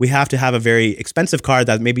 we have to have a very expensive car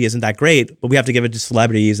that maybe isn't that great, but we have to give it to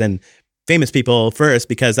celebrities and famous people first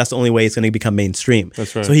because that's the only way it's going to become mainstream.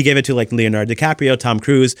 That's right. So he gave it to like Leonardo DiCaprio, Tom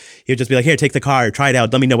Cruise. He would just be like, here, take the car, try it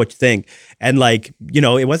out. Let me know what you think. And like, you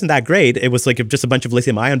know, it wasn't that great. It was like just a bunch of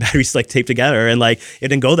lithium ion batteries like taped together and like it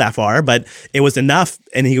didn't go that far, but it was enough.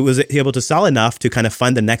 And he was able to sell enough to kind of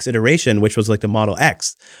fund the next iteration, which was like the Model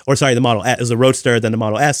X the Model S. It was the Roadster, then the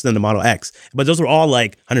Model S, then the Model X. But those were all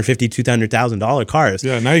like $150,000, $200,000 cars.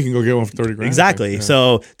 Yeah. Now you can go get one for $30,000. Exactly. Yeah.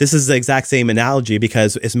 So this is the exact same analogy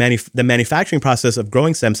because it's the manufacturing process of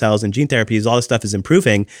growing stem cells and gene therapies, all this stuff is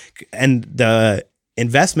improving, and the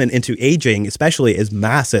investment into aging especially is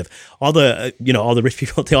massive. All the all the rich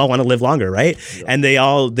people, they all want to live longer, right? Yeah. And they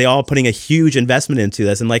all putting a huge investment into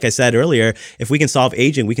this. And like I said earlier, if we can solve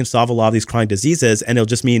aging, we can solve a lot of these chronic diseases, and it'll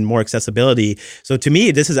just mean more accessibility. So to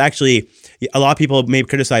me, this is actually, a lot of people may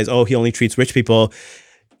criticize, oh, he only treats rich people.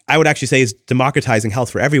 I would actually say is democratizing health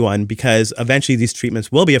for everyone because eventually these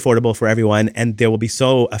treatments will be affordable for everyone and they will be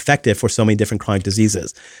so effective for so many different chronic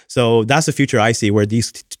diseases. So that's the future I see where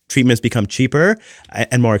these treatments become cheaper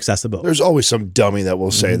and more accessible. There's always some dummy that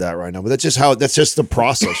will say that right now, but that's just the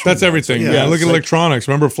process. That's everything. Yeah. Look at electronics.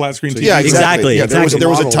 Remember flat screen TVs? Yeah, exactly. Yeah, there was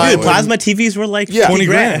a time when plasma TVs were like 20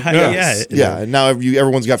 grand. Yeah. And now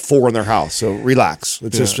everyone's got 4 in their house. So relax.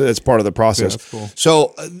 It's just, it's part of the process. Yeah, that's cool.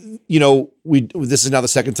 So, this is now the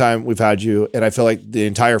second time we've had you, and I feel like the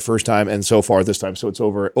entire first time and so far this time, so it's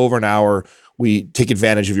over an hour, we take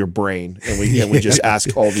advantage of your brain and we just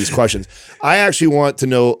ask all these questions. I actually want to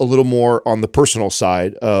know a little more on the personal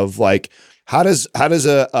side of like, how does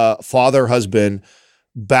a father husband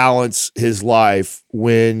balance his life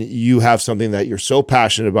when you have something that you're so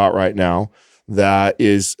passionate about right now that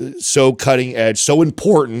is so cutting edge, so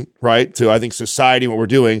important, right, to I think society and what we're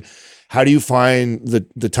doing. How do you find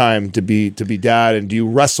the time to be dad, and do you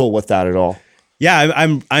wrestle with that at all? Yeah,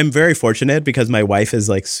 I'm very fortunate because my wife is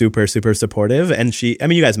like super, super supportive, and you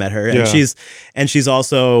guys met her, and she's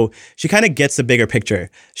also, she kind of gets the bigger picture.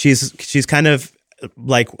 She's kind of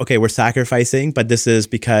like, okay, we're sacrificing, but this is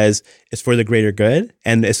because it's for the greater good,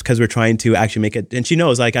 and it's because we're trying to actually make it. And she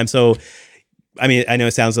knows, like, I know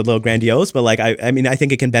it sounds a little grandiose, but like, I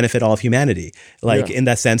think it can benefit all of humanity. Like in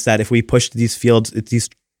that sense that if we push these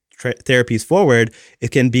therapies forward,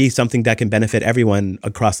 it can be something that can benefit everyone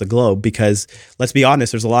across the globe because let's be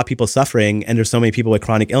honest, there's a lot of people suffering and there's so many people with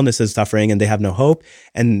chronic illnesses suffering and they have no hope.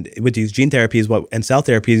 And with these gene therapies and cell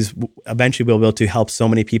therapies, eventually we'll be able to help so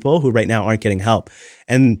many people who right now aren't getting help.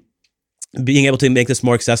 And being able to make this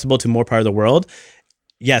more accessible to more part of the world,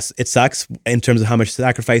 yes, it sucks in terms of how much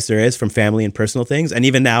sacrifice there is from family and personal things. And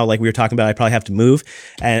even now, like we were talking about, I probably have to move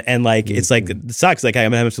and like, it's like, it sucks. Like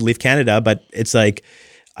I'm having to leave Canada, but it's like,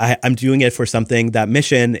 I'm doing it for something, that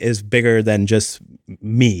mission is bigger than just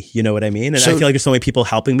me. You know what I mean? And I feel like there's so many people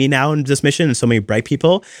helping me now in this mission and so many bright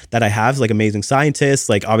people that I have, like amazing scientists,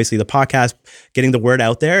 like obviously the podcast, getting the word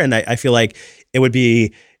out there. And I feel like it would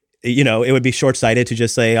be short-sighted to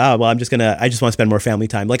just say, oh, well, I just want to spend more family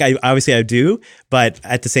time. Like I do, but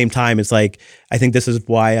at the same time, it's like, I think this is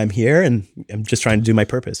why I'm here and I'm just trying to do my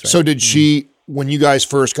purpose. Right? So did she, when you guys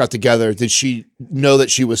first got together, did she know that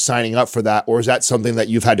she was signing up for that? Or is that something that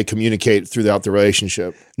you've had to communicate throughout the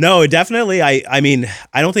relationship? No, definitely. I mean,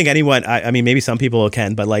 I don't think anyone, I mean, maybe some people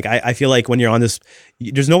can, but like, I feel like when you're on this,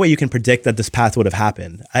 there's no way you can predict that this path would have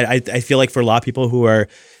happened. I feel like for a lot of people who are,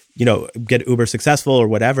 get uber successful or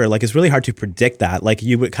whatever, like it's really hard to predict that. Like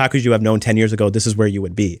how could you have known 10 years ago, this is where you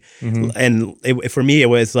would be? Mm-hmm. And for me, it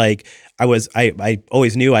was like, I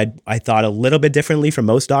always knew I thought a little bit differently from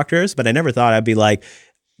most doctors, but I never thought I'd be like,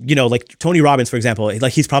 like Tony Robbins, for example,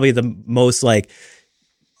 like he's probably the most like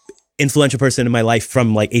influential person in my life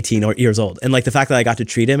from like 18 years old. And like the fact that I got to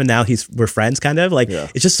treat him and now we're friends kind of like,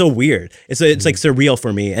 it's just so weird. It's like surreal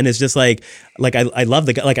for me. And it's just like I love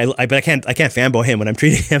the guy, like but I can't fanboy him when I'm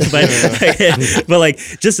treating him, but but like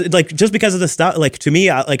just because of the stuff, like to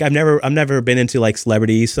me, like I've never been into like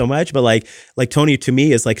celebrities so much, but like Tony to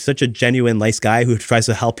me is like such a genuine, nice guy who tries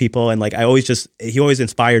to help people. And like he always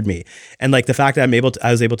inspired me. And like the fact that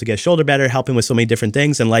I was able to get shoulder better, help him with so many different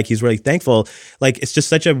things. And like, he's really thankful. Like, it's just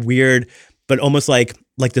such a weird, but almost like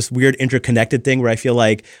this weird interconnected thing where I feel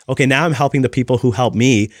like, okay, now I'm helping the people who help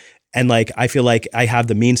me. And like, I feel like I have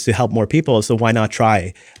the means to help more people. So why not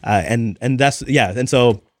try? And that's, yeah. And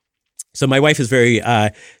so my wife is very,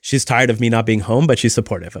 she's tired of me not being home, but she's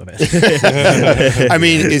supportive of it. I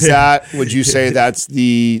mean, would you say that's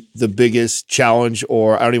the biggest challenge,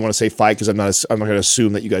 or I don't even want to say fight, because I'm not going to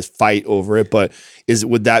assume that you guys fight over it, but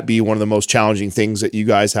would that be one of the most challenging things that you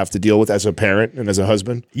guys have to deal with as a parent and as a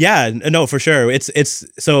husband? Yeah, no, for sure.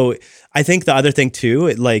 So I think the other thing too,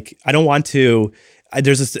 like, I don't want to,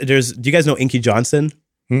 do you guys know Inky Johnson?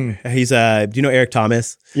 He's do you know Eric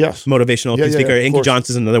Thomas? Yes. Motivational speaker. Inky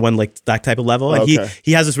Johnson's another one like that type of level. And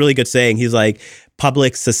he has this really good saying. He's like,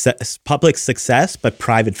 public success, but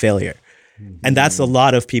private failure. And that's a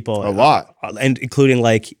lot of people. A lot. And including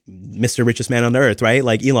like Mr. Richest Man on Earth, right?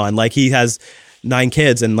 Like Elon, like he has 9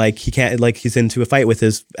 kids and like he can't, like he's into a fight with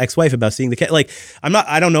his ex-wife about seeing the kid. Like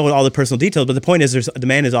I don't know all the personal details, but the point is the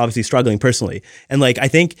man is obviously struggling personally. And like, I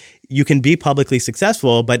think you can be publicly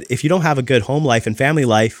successful, but if you don't have a good home life and family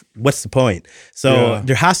life, what's the point? So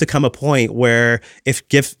there has to come a point where if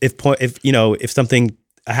something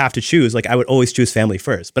I have to choose, like I would always choose family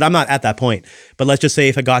first, but I'm not at that point. But let's just say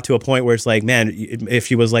if I got to a point where it's like, man, if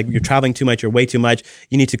she was like, you're traveling too much, you're way too much,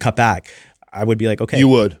 you need to cut back, I would be like, okay. You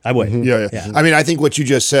would. I would. Yeah. I mean, I think what you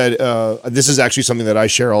just said, this is actually something that I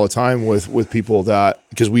share all the time with people, that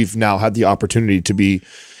because we've now had the opportunity to be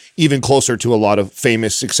even closer to a lot of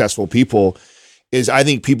famous, successful people, is I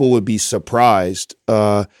think people would be surprised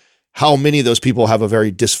how many of those people have a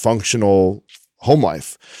very dysfunctional home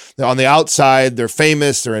life. Now, on the outside, they're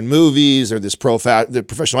famous, they're in movies, they're this they're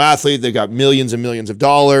professional athlete, they got millions and millions of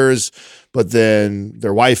dollars, but then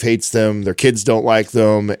their wife hates them, their kids don't like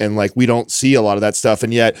them, and like we don't see a lot of that stuff.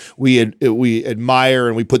 And yet we admire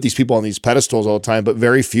and we put these people on these pedestals all the time, but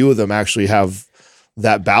very few of them actually have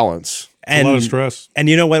that balance. And a lot of stress. And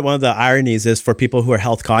you know what? One of the ironies is for people who are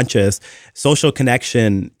health conscious, social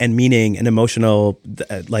connection and meaning and emotional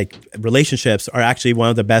like relationships are actually one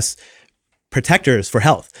of the best protectors for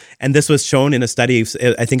health. And this was shown in a study,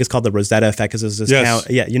 I think it's called the Rosetta effect, because there's this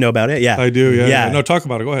yeah, you know about it? Yeah. I do, yeah. No, talk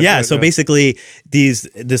about it. Go ahead. Yeah, so basically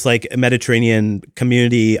this like Mediterranean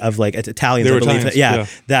community of like Italians, I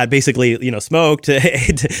believe, that basically, smoked,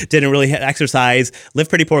 didn't really exercise, lived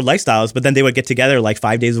pretty poor lifestyles, but then they would get together like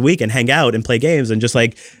 5 days a week and hang out and play games and just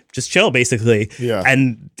chill, basically. Yeah.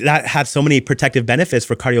 And that had so many protective benefits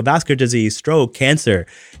for cardiovascular disease, stroke, cancer.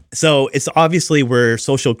 So it's obviously we're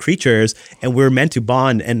social creatures and we're meant to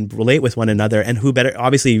bond and relate with one another. And who better,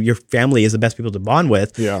 obviously your family is the best people to bond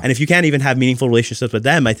with. Yeah. And if you can't even have meaningful relationships with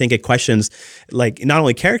them, I think it questions like not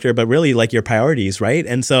only character, but really like your priorities, right?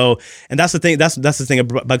 And that's the thing, that's the thing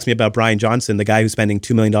that bugs me about Brian Johnson, the guy who's spending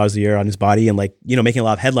 $2 million a year on his body and like, making a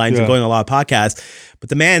lot of headlines and going on a lot of podcasts. But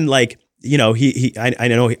the man, like, I know he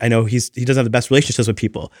doesn't have the best relationships with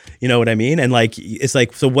people. You know what I mean? And like, it's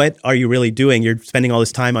like, so what are you really doing? You're spending all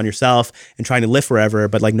this time on yourself and trying to live forever,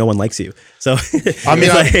 but like no one likes you. So I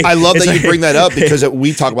mean, I love that you bring that up, because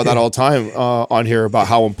we talk about that all the time on here about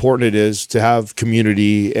how important it is to have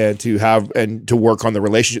community and to work on the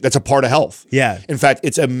relationship. That's a part of health. Yeah. In fact,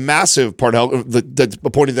 it's a massive part of health.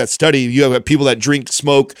 The point of that study, you have people that drink,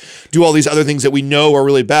 smoke, do all these other things that we know are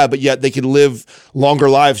really bad, but yet they can live longer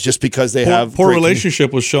lives just because they have poor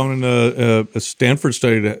relationship was shown in a Stanford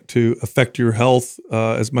study to affect your health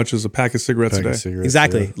as much as a pack of cigarettes a day.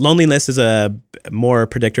 Exactly. Yeah. Loneliness is a more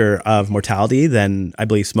predictor of mortality than, I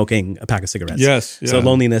believe, smoking a pack of cigarettes. Yes. Yeah. So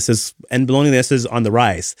loneliness is on the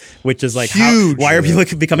rise, which is like, huge. Why are people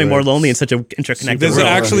becoming more lonely in such an interconnected world?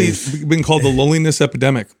 There's actually been called the loneliness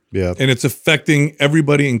epidemic. Yeah. And it's affecting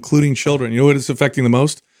everybody, including children. You know what it's affecting the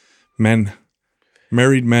most? Men.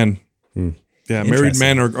 Married men. Yeah, married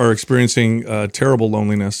men are experiencing terrible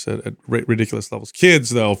loneliness at ridiculous levels.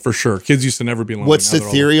 Kids, though, for sure. Kids used to never be lonely. What's the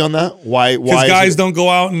theory on that? Why? Because guys don't go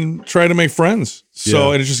out and try to make friends.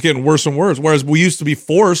 So, and it's just getting worse and worse. Whereas we used to be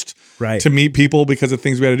forced to meet people because of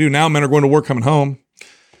things we had to do. Now men are going to work, coming home,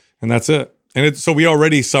 and that's it. And so we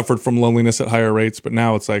already suffered from loneliness at higher rates, but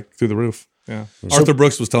now it's like through the roof. Yeah. Arthur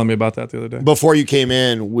Brooks was telling me about that the other day. Before you came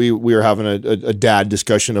in, we were having a dad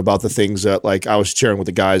discussion about the things that, like, I was sharing with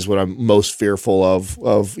the guys what I'm most fearful of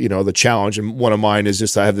the challenge. And one of mine is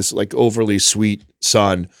just I have this like overly sweet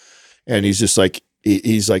son, and he's just like,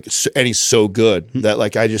 he's like, and he's so good that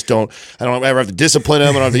like I don't ever have to discipline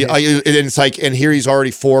him. And it's like, and here he's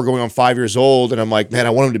already 4 going on 5 years old, and I'm like, man,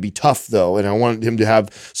 I want him to be tough though, and I want him to have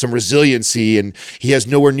some resiliency, and he has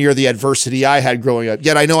nowhere near the adversity I had growing up.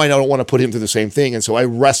 Yet I don't want to put him through the same thing, and so I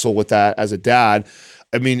wrestle with that as a dad.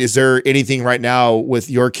 I mean, is there anything right now with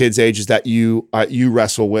your kids' ages that you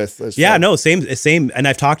wrestle with? Same. And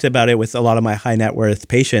I've talked about it with a lot of my high net worth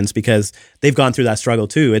patients because they've gone through that struggle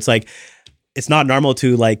too. It's like, it's not normal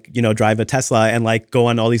to like, drive a Tesla and like go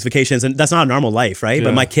on all these vacations, and that's not a normal life, right? Yeah.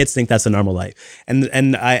 But my kids think that's a normal life.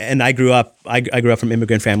 And I grew up from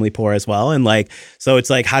immigrant family, poor as well. And like, so it's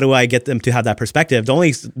like, how do I get them to have that perspective? The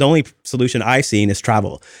only solution I've seen is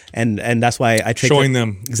travel. And that's why I take showing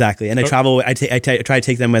them. Exactly. And I travel, I try to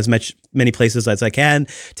take them many places as I can,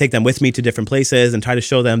 take them with me to different places and try to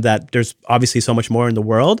show them that there's obviously so much more in the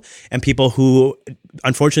world, and people who,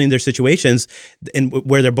 unfortunately, in their situations and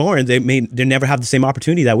where they're born, they never have the same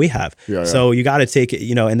opportunity that we have. Yeah. So you got to take it,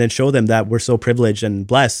 and then show them that we're so privileged and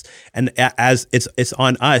blessed. And as it's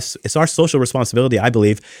on us, it's our social responsibility, I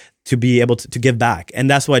believe, to be able to give back. And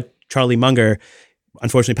that's what Charlie Munger,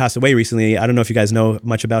 unfortunately, passed away recently. I don't know if you guys know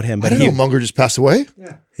much about him, but I didn't know Munger just passed away.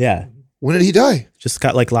 Yeah. When did he die? Just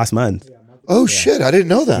got like last month. Oh shit! I didn't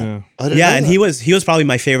know that. And he was probably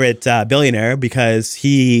my favorite billionaire because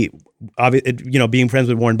he, being friends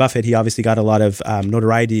with Warren Buffett, he obviously got a lot of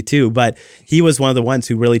notoriety too. But he was one of the ones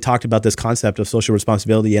who really talked about this concept of social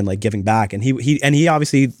responsibility and like giving back. And he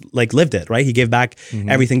obviously like lived it, right? He gave back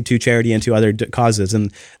everything to charity and to other causes.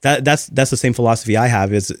 And that's the same philosophy I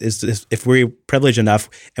have. Is if we're privileged enough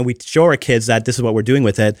and we show our kids that this is what we're doing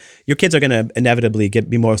with it, your kids are going to inevitably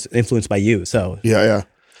be more influenced by you. So yeah.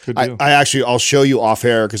 I'll show you off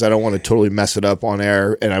air because I don't want to totally mess it up on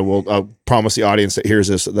air, and I'll promise the audience that hears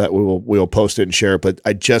this that we'll post it and share it. But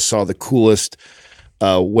I just saw the coolest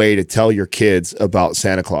way to tell your kids about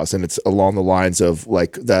Santa Claus, and it's along the lines of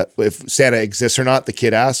like that: if Santa exists or not, the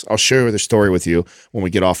kid asks. I'll share the story with you when we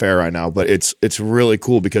get off air right now. But it's really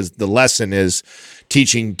cool because the lesson is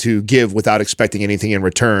teaching to give without expecting anything in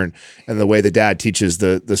return, and the way the dad teaches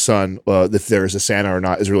the son if there is a Santa or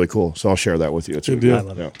not is really cool. So I'll share that with you. It's really cool. I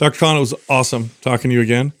love it. Dr. Khan, it was awesome talking to you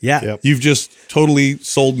again. Yeah. Yep. You've just totally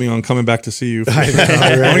sold me on coming back to see you. I want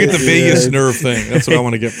to get the Vegas nerve thing. That's what I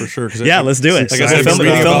want to get for sure. Let's do it. Like I said, I've been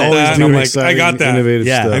reading about that, and I'm like, I got that.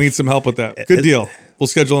 Stuff. I need some help with that. Good deal. We'll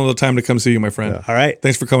schedule another time to come see you, my friend. Yeah. All right.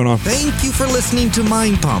 Thanks for coming on. Thank you for listening to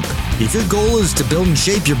Mind Pump. If your goal is to build and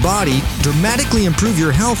shape your body, dramatically improve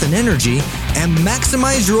your health and energy, and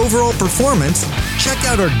maximize your overall performance, check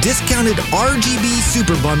out our discounted RGB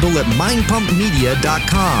Super Bundle at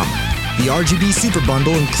mindpumpmedia.com. The RGB Super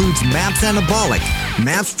Bundle includes MAPS Anabolic,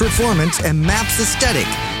 MAPS Performance, and MAPS Aesthetic.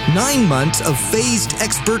 9 months of phased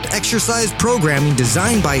expert exercise programming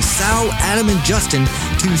designed by Sal, Adam, and Justin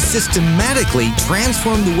to systematically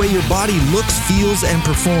transform the way your body looks, feels, and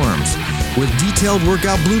performs. With detailed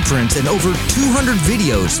workout blueprints and over 200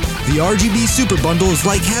 videos, the RGB Super Bundle is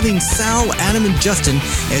like having Sal, Adam, and Justin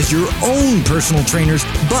as your own personal trainers,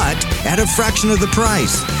 but at a fraction of the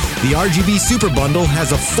price. The RGB Super Bundle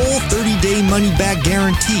has a full 30-day money-back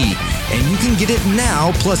guarantee, and you can get it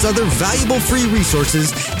now plus other valuable free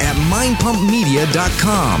resources at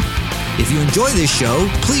mindpumpmedia.com. If you enjoy this show,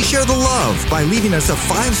 please share the love by leaving us a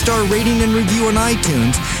 5-star rating and review on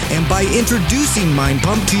iTunes and by introducing Mind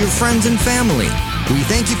Pump to your friends and family. We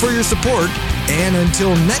thank you for your support, and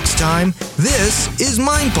until next time, this is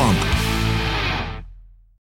Mind Pump.